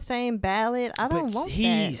tempo, same ballad. I don't want that.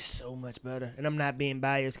 He's so much better. And I'm not being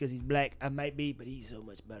biased because he's black. I might be, but he's so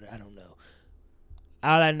much better. I don't know.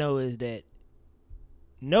 All I know is that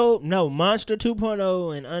no, Monster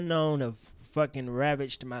 2.0 and Unknown have fucking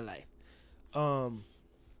ravaged my life.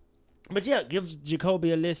 But yeah, give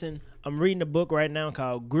Jacoby a listen. I'm reading a book right now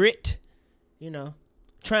called Grit. You know,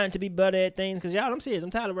 trying to be better at things. Because, y'all, I'm serious.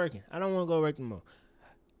 I'm tired of working. I don't want to go to work no more.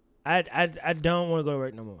 I don't want to go to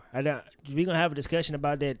work no more. We're going to have a discussion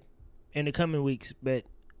about that in the coming weeks. But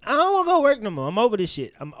I don't want to go to work no more. I'm over this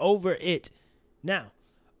shit. I'm over it now.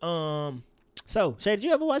 So, Shay, did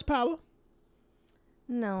you ever watch Power?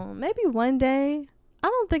 No, maybe one day. I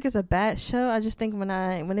don't think it's a bad show. I just think when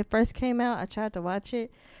it first came out, I tried to watch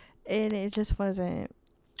it, and it just wasn't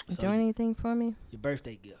doing anything for me. Your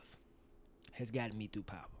birthday gift has gotten me through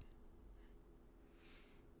Power.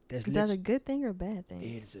 Is that a good thing or a bad thing?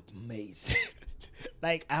 It is amazing.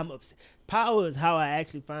 Like, I'm upset. Power is how I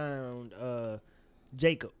actually found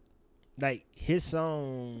Jacob. Like, his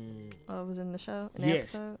song. Oh, it was in the show? In the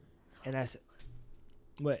episode? And I said,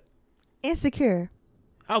 what? Insecure.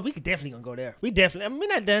 Oh, we could definitely gonna go there. We're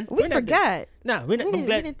not done. We forgot. No, we're not. We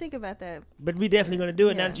didn't think about that. But we definitely gonna do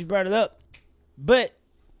it now that you brought it up. But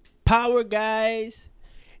Power, guys,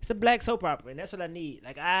 it's a black soap opera, and that's what I need.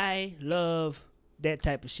 Like, I love that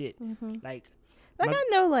type of shit. Mm-hmm. Like I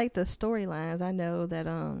know, like, the storylines. I know that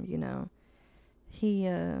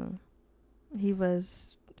he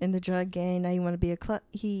was in the drug gang. Now he want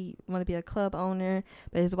to be a club owner,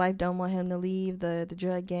 but his wife don't want him to leave the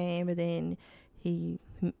drug game. And then he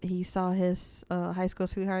saw his high school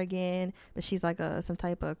sweetheart again, but she's like some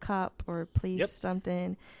type of cop or police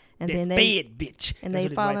something. And that then they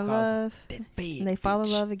fall in love. And they fall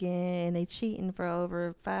in love again, and they cheating for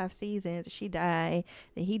over 5 seasons. She died,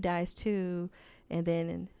 then he dies too, and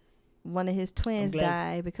then one of his twins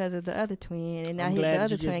died because of the other twin, and now the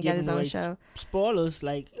other twin got his own show. Spoilers,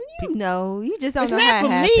 like, you just don't know how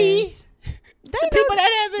it happens. The people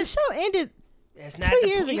that haven't. The show ended. That's not 2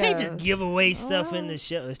 years ago. You can't just give away stuff in the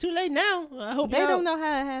show. It's too late now. I hope they don't know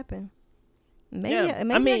how it happened. Maybe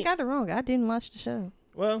I got it wrong. I didn't watch the show.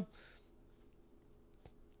 Well,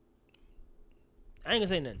 I ain't gonna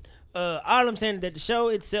say nothing. All I'm saying is that the show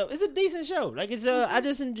itself is a decent show. Like, it's I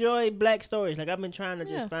just enjoy black stories. Like, I've been trying to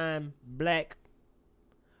just find black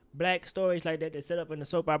stories like that set up in the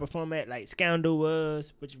soap opera format, like Scandal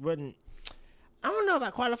was, which wasn't. I don't know if I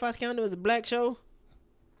qualify Scandal as a black show.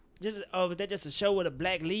 Was that just a show with a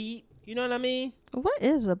black lead? You know what I mean? What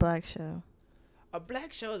is a black show? A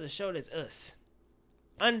black show is a show that's us.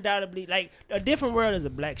 Undoubtedly, like, A Different World is a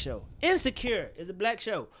black show. Insecure is a black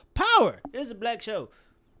show. Power is a black show.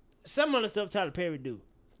 Some of the stuff Tyler Perry do,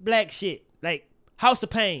 black shit. Like House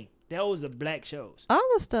of Pain, those are black shows. All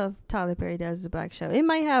the stuff Tyler Perry does is a black show. It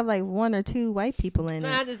might have like 1 or 2 white people in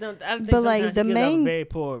it. I just don't. I think but sometimes like the he gives main off a very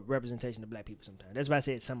poor representation of black people. Sometimes that's why I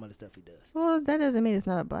said some of the stuff he does. Well, that doesn't mean it's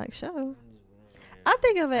not a black show. I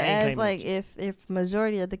think of it as like if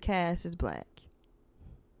majority of the cast is black.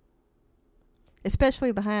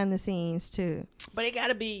 Especially behind the scenes too. But it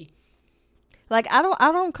gotta be like I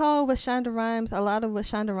don't call what Shonda Rhimes, a lot of what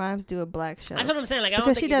Shonda Rhimes do a black show. That's what I'm saying. Like,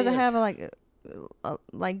 because she doesn't have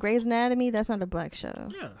like Grey's Anatomy. That's not a black show.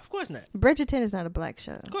 No, of course not. Bridgerton is not a black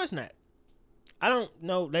show. Of course not. I don't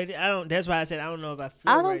know, lady. I don't. That's why I said I don't know if I.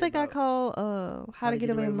 I don't think I call How to Get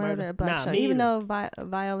Away with Murder a black show, even though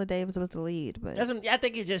Viola Davis was the lead. But I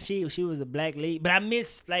think it's just she was a black lead. But I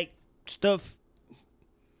miss like stuff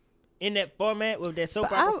in that format with that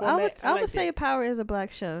soap opera format. I would say Power is a black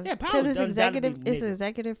show. Yeah, Power is executive. It's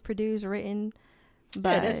executive produced, written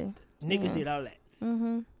by niggas did all that.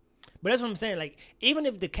 Mm-hmm. But that's what I'm saying. Like, even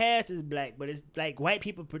if the cast is black, but it's like white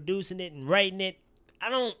people producing it and writing it, I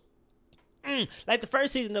don't like the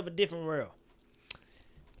first season of A Different World.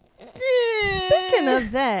 Speaking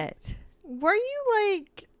of that, were you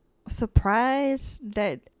like surprised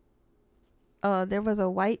that there was a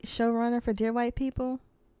white showrunner for Dear White People?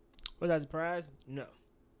 Was I surprised? No.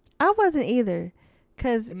 I wasn't either,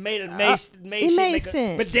 cause It made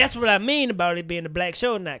sense. But that's what I mean about it being a black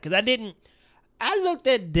show now. Because I looked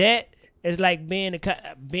at that as like being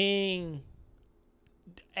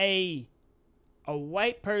a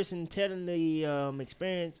white person telling the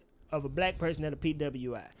experience of a black person at a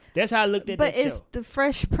PWI. That's how I looked at that show. But it's the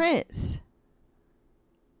Fresh Prince,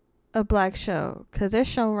 a black show, because their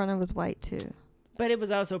showrunner was white too. But it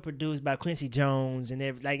was also produced by Quincy Jones and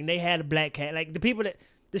and they had a black cat. Like the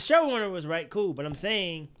showrunner was right, cool. But I'm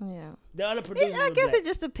saying, the other producer. I guess it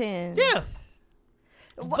just depends. Yeah.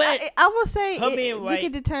 Well, But I will say being white, we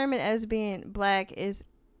could determine as being black is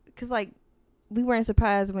because like we weren't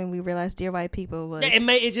surprised when we realized Dear White People was.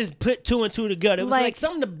 It just put two and two together. It was like like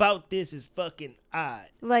something about this is fucking odd.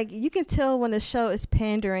 Like you can tell when the show is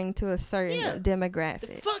pandering to a certain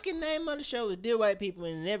demographic. The fucking name of the show is Dear White People,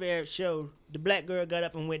 and in every show, the black girl got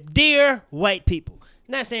up and went, "Dear White People."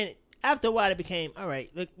 Not saying it. After a while, it became all right.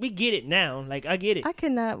 Look, we get it now. Like I get it. I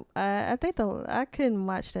could not. I think I couldn't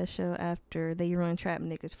watch that show after they ruined Trap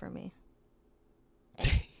Niggas for me.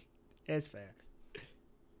 That's fair.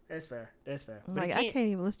 That's fair. But like I can't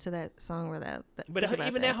even listen to that song where that. But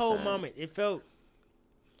even that whole moment, it felt.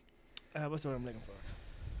 What's the word I'm looking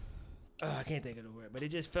for? I can't think of the word, but it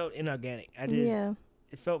just felt inorganic. It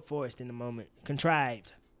felt forced in the moment,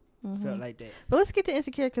 contrived. Felt like that. But let's get to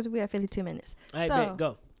Insecure because we have 52 minutes. All right, bet,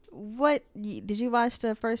 go. What did you watch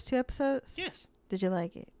the first 2 episodes? Yes. Did you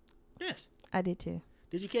like it? Yes. I did too.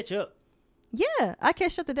 Did you catch up? Yeah, I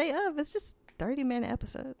catch up the day of. It's just 30-minute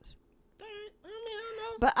episodes. I don't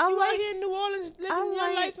know. But I you like out here in New Orleans living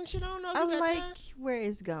your life and shit. I don't know if you got time. Where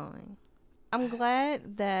it's going. I'm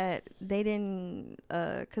glad that they didn't,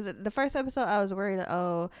 because the first episode I was worried,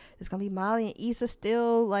 it's gonna be Molly and Issa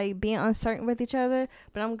still like being uncertain with each other.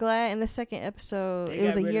 But I'm glad in the second episode it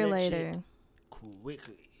was a year later.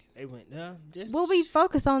 Quickly, they went Well, we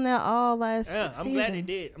focused on that all last season. I'm glad they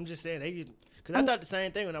did. I'm just saying because I thought the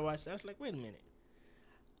same thing when I watched it. I was like, wait a minute,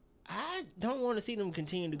 I don't want to see them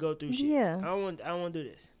continue to go through shit. Yeah, I don't want to do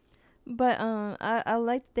this. But I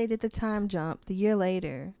like that they did the time jump the year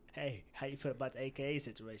later. Hey, how you feel about the AKA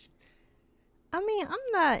situation? I mean,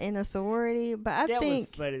 I'm not in a sorority, but I think that was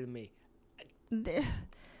funny to me.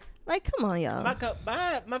 Like, come on, y'all.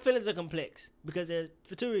 My feelings are complex because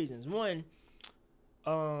for 2 reasons. One,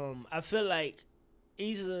 I feel like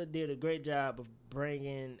Issa did a great job of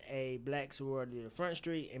bringing a black sorority to the front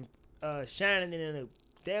street and shining it in a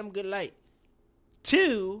damn good light.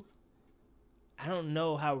 2, I don't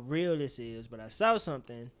know how real this is, but I saw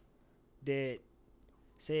something that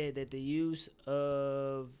said that the use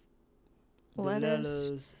of the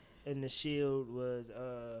letters and the shield was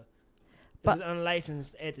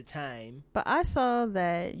unlicensed at the time. But I saw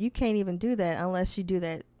that you can't even do that unless you do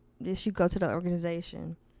that. If you go to the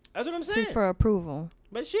organization. That's what I'm saying. For approval.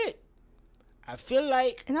 But shit, I feel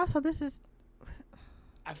like. And also, this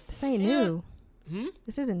ain't new.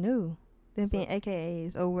 This isn't new. Them being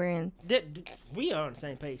AKAs or wearing. We are on the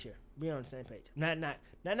same page here. We are on the same page. Not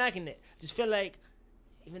knocking that. Just feel like,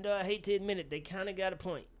 even though I hate to admit it, they kind of got a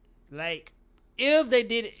point. Like, if they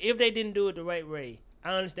didn't do it the right way,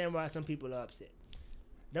 I understand why some people are upset.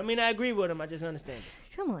 Don't mean I agree with them. I just understand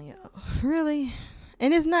it. Come on, y'all. Really?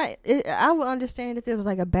 And it's not. I would understand if it was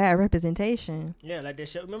like a bad representation. Yeah, like that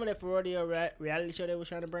show. Remember that sorority reality show they was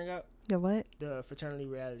trying to bring out? The what? The fraternity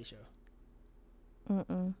reality show.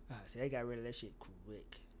 See, they got rid of that shit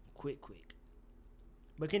quick.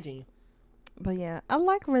 But continue. But yeah, I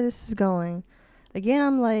like where this is going. Again,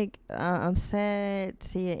 I'm like, I'm sad to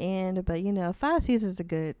see it end, but 5 seasons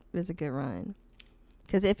is a good run.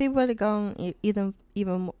 Because if it would have gone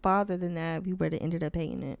even farther than that, we would have ended up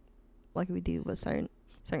hating it, like we do with certain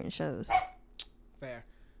shows. Fair.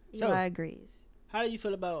 So I agrees. How do you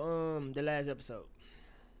feel about the last episode?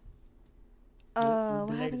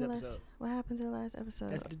 What happened to the last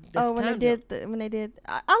episode? When they did.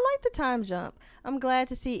 I like the time jump. I'm glad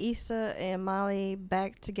to see Issa and Molly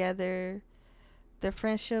back together. Their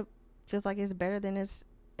friendship feels like it's better than it's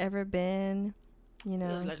ever been.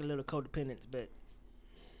 It's like a little codependence, but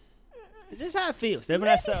it's just how it feels. I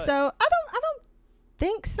don't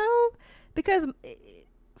think so, because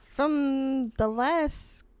from the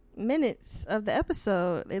last minutes of the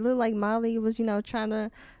episode, it looked like Molly was, trying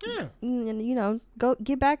to, go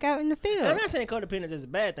get back out in the field. I'm not saying codependence is a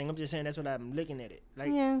bad thing. I'm just saying that's what I'm looking at it.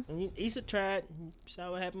 Like, Issa tried,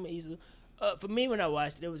 saw what happened with Issa. For me, when I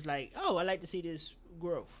watched it, it was like, oh, I like to see this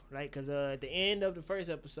growth, like, because at the end of the first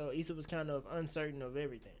episode, Issa was kind of uncertain of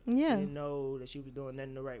everything. Yeah. She didn't know that she was doing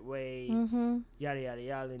nothing the right way. Mm-hmm. Yada yada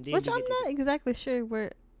yada. And then Which I'm not exactly sure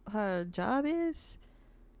where her job is,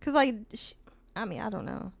 cause like, I don't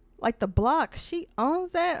know. Like the block, she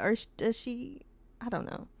owns that, or does she? I don't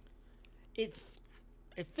know. It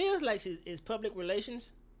feels like it's public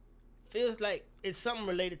relations. Feels like it's something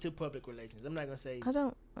related to public relations. I'm not gonna say.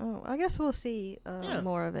 I guess we'll see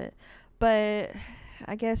more of it, but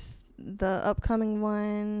I guess the upcoming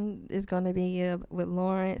one is going to be with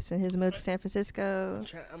Lawrence and his move to San Francisco.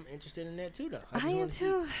 I'm interested in that too, though. I am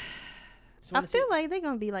too. I feel like they're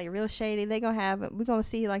gonna be like real shady. We're gonna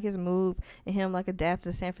see like his move and him like adapt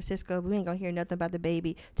to San Francisco, but we ain't gonna hear nothing about the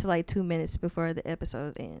baby till like 2 minutes before the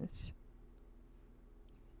episode ends.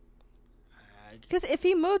 Because if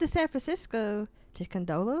he moved to San Francisco, did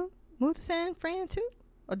Condola move to San Fran too?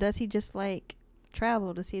 Or does he just like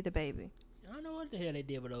travel to see the baby? I don't know what the hell they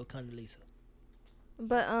did with old Condoleezza.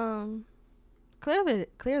 But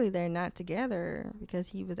clearly they're not together because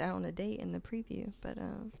he was out on a date in the preview. But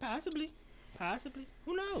possibly,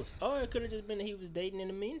 who knows? Or it could have just been that he was dating in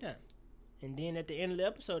the meantime, and then at the end of the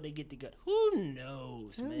episode they get together. Who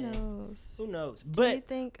knows, man? Who knows? Do you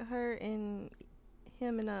think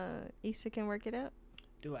him and Issa can work it out?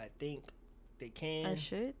 Do I think they can? Or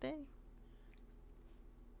should they?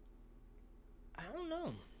 I don't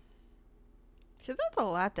know. Because that's a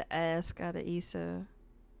lot to ask out of Issa.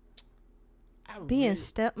 Being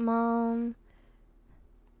stepmom.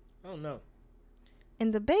 I don't know.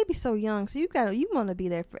 And the baby's so young, so you want to be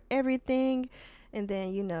there for everything. And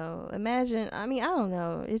then, imagine, I don't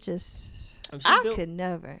know. It just, could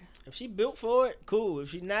never. If she built for it, cool. If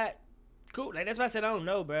she not, cool. Like, that's why I said I don't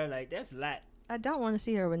know, bro. Like, that's a lot. I don't want to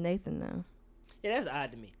see her with Nathan, though. Yeah, that's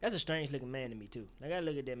odd to me. That's a strange looking man to me, too. Like, I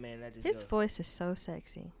look at that man and his voice is so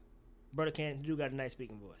sexy. Brother do got a nice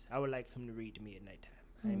speaking voice. I would like him to read to me at nighttime.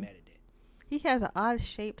 I ain't mad at that. He has an odd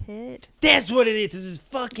shaped head. That's what it is. It's his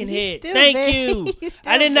fucking head. Thank you.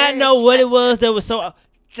 I did not know what it was that was so.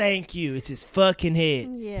 Thank you. It's his fucking head.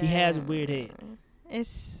 Yeah. He has a weird head.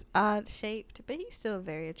 It's odd shaped, but he's still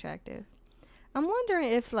very attractive. I'm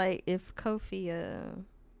wondering if Kofi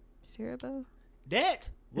Siriboe that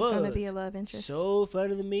was going to be a love interest. So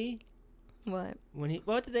funny to me. What?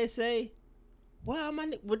 What did they say? Wow, when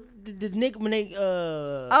they when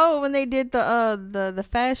they did the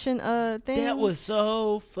fashion thing. That was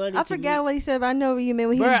so funny. I forgot what he said, but I know what you meant.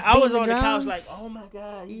 When I was on the couch like, oh my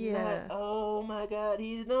god, oh my god,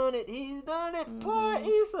 he's done it, mm-hmm. Poor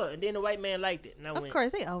Issa. And then the white man liked it, and of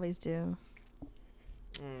course they always do.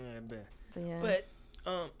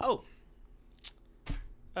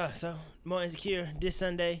 So more Insecure this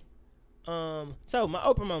Sunday. So my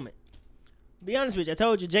Oprah moment. Be honest with you, I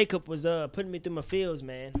told you Jacob was putting me through my feels,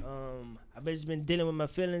 man. I've just been dealing with my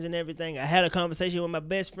feelings and everything. I had a conversation with my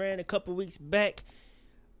best friend a couple weeks back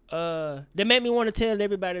that made me want to tell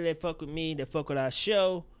everybody that fuck with me, that fuck with our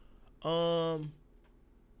show, or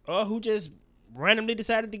who just randomly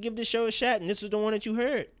decided to give this show a shot, and this was the one that you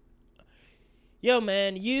heard. Yo,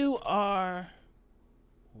 man, you are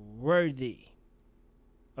worthy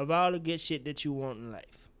of all the good shit that you want in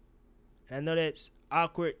life. And I know that's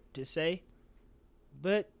awkward to say,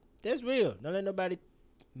 but that's real. Don't let nobody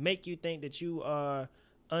make you think that you are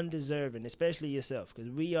undeserving, especially yourself, because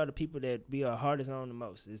we are the people that we are hardest on the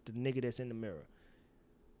most. It's the nigga that's in the mirror.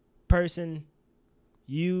 Person,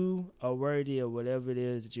 you are worthy of whatever it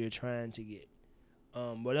is that you're trying to get.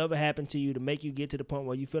 Whatever happened to you to make you get to the point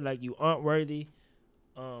where you feel like you aren't worthy,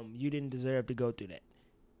 you didn't deserve to go through that.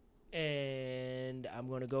 And I'm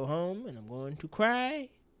going to go home and I'm going to cry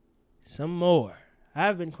some more.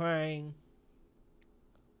 I've been crying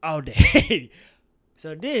all day.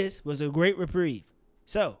 So this was a great reprieve.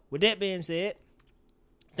 So with that being said,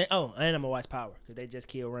 and I'm gonna watch Power because they just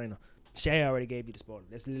killed Raina. Shay already gave you the spoiler.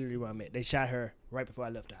 That's literally where I'm at. They shot her right before I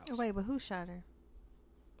left the house. Oh, wait, but who shot her?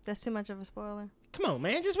 That's too much of a spoiler. Come on,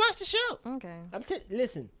 man, just watch the show. Okay.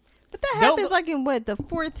 Listen. But that happens in the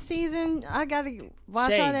 4th season. I gotta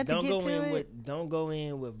watch all that to get to it. Don't go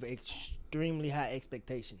in with extremely high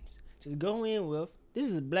expectations. Just go in with, this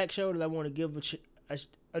is a black show that I want to give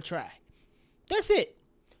a try. That's it.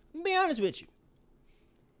 I'll be honest with you.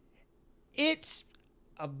 It's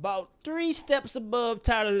about 3 steps above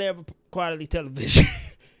Tyler level quality television.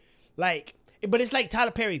 But it's like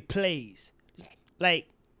Tyler Perry plays.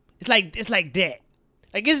 It's like that.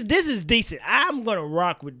 This is decent. I'm gonna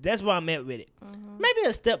rock with it. That's why I'm at with it. Mm-hmm. Maybe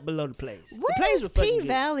a step below the plays. When is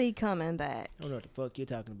P-Valley coming back? I don't know what the fuck you're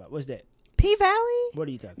talking about. What's that? P-Valley? What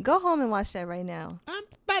are you talking about? Go home and watch that right now. I'm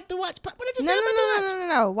about to watch. What did you say about to watch?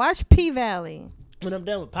 No. Watch P-Valley. When I'm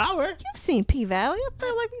done with Power. You've seen P-Valley. I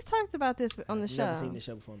feel like we talked about this on the show. I've never seen this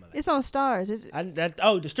show before in my life. It's on Stars.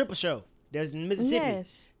 The stripper show. There's in Mississippi.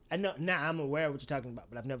 Yes. I know. Now I'm aware of what you're talking about,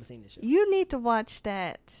 but I've never seen this show. You need to watch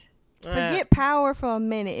that. Forget Power for a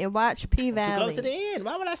minute and watch P-Valley. Too close to the end.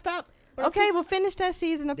 Why would I stop? Okay, well, finish that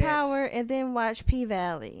season of Power and then watch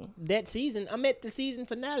P-Valley. That season, I'm at the season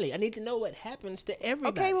finale. I need to know what happens to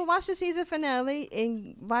everybody. Okay, well, watch the season finale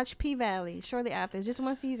and watch P-Valley shortly after. It's just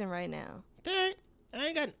one season right now. Dang, I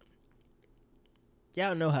ain't got...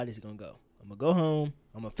 Y'all know how this is going to go. I'm going to go home.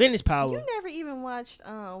 I'm going to finish Power. You never even watched,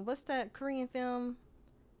 what's that Korean film?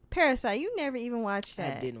 Parasite. You never even watched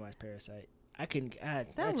that. I didn't watch Parasite. I couldn't...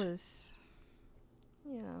 That was,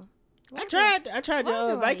 you know... I tried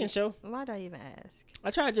your Viking show. Why do I even ask?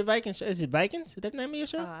 I tried your Viking show. Is it Vikings? Is that the name of your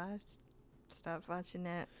show? Oh, I stopped watching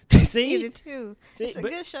that. See? Season 2. It's a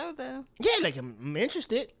good show, though. Yeah, like, I'm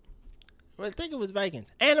interested. Well, I think it was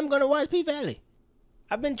Vikings. And I'm going to watch P-Valley.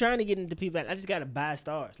 I've been trying to get into P-Valley. I just got to buy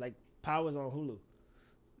Stars. Like, Power's on Hulu.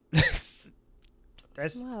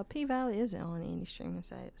 Wow, P-Valley isn't on any streaming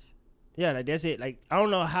sites. Yeah, like, that's it. Like, I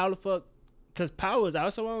don't know how the fuck... Because Power's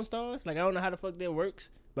also on Stars. Like, I don't know how the fuck that works.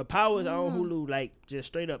 But Power's on Hulu, like, just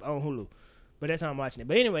straight up on Hulu. But that's how I'm watching it.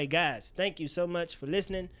 But anyway, guys, thank you so much for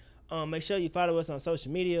listening. Make sure you follow us on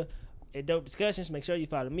social media at Dope Discussions. Make sure you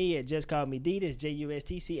follow me at Just Call Me D. That's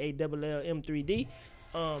JUSTCALLM3D.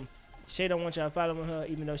 Shay don't want y'all following her,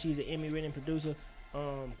 even though she's an Emmy-winning producer.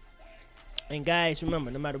 And guys,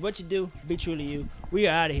 remember, no matter what you do, be true to you. We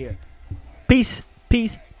are out of here. Peace,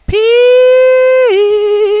 peace, peace.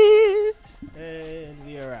 And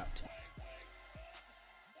we are out.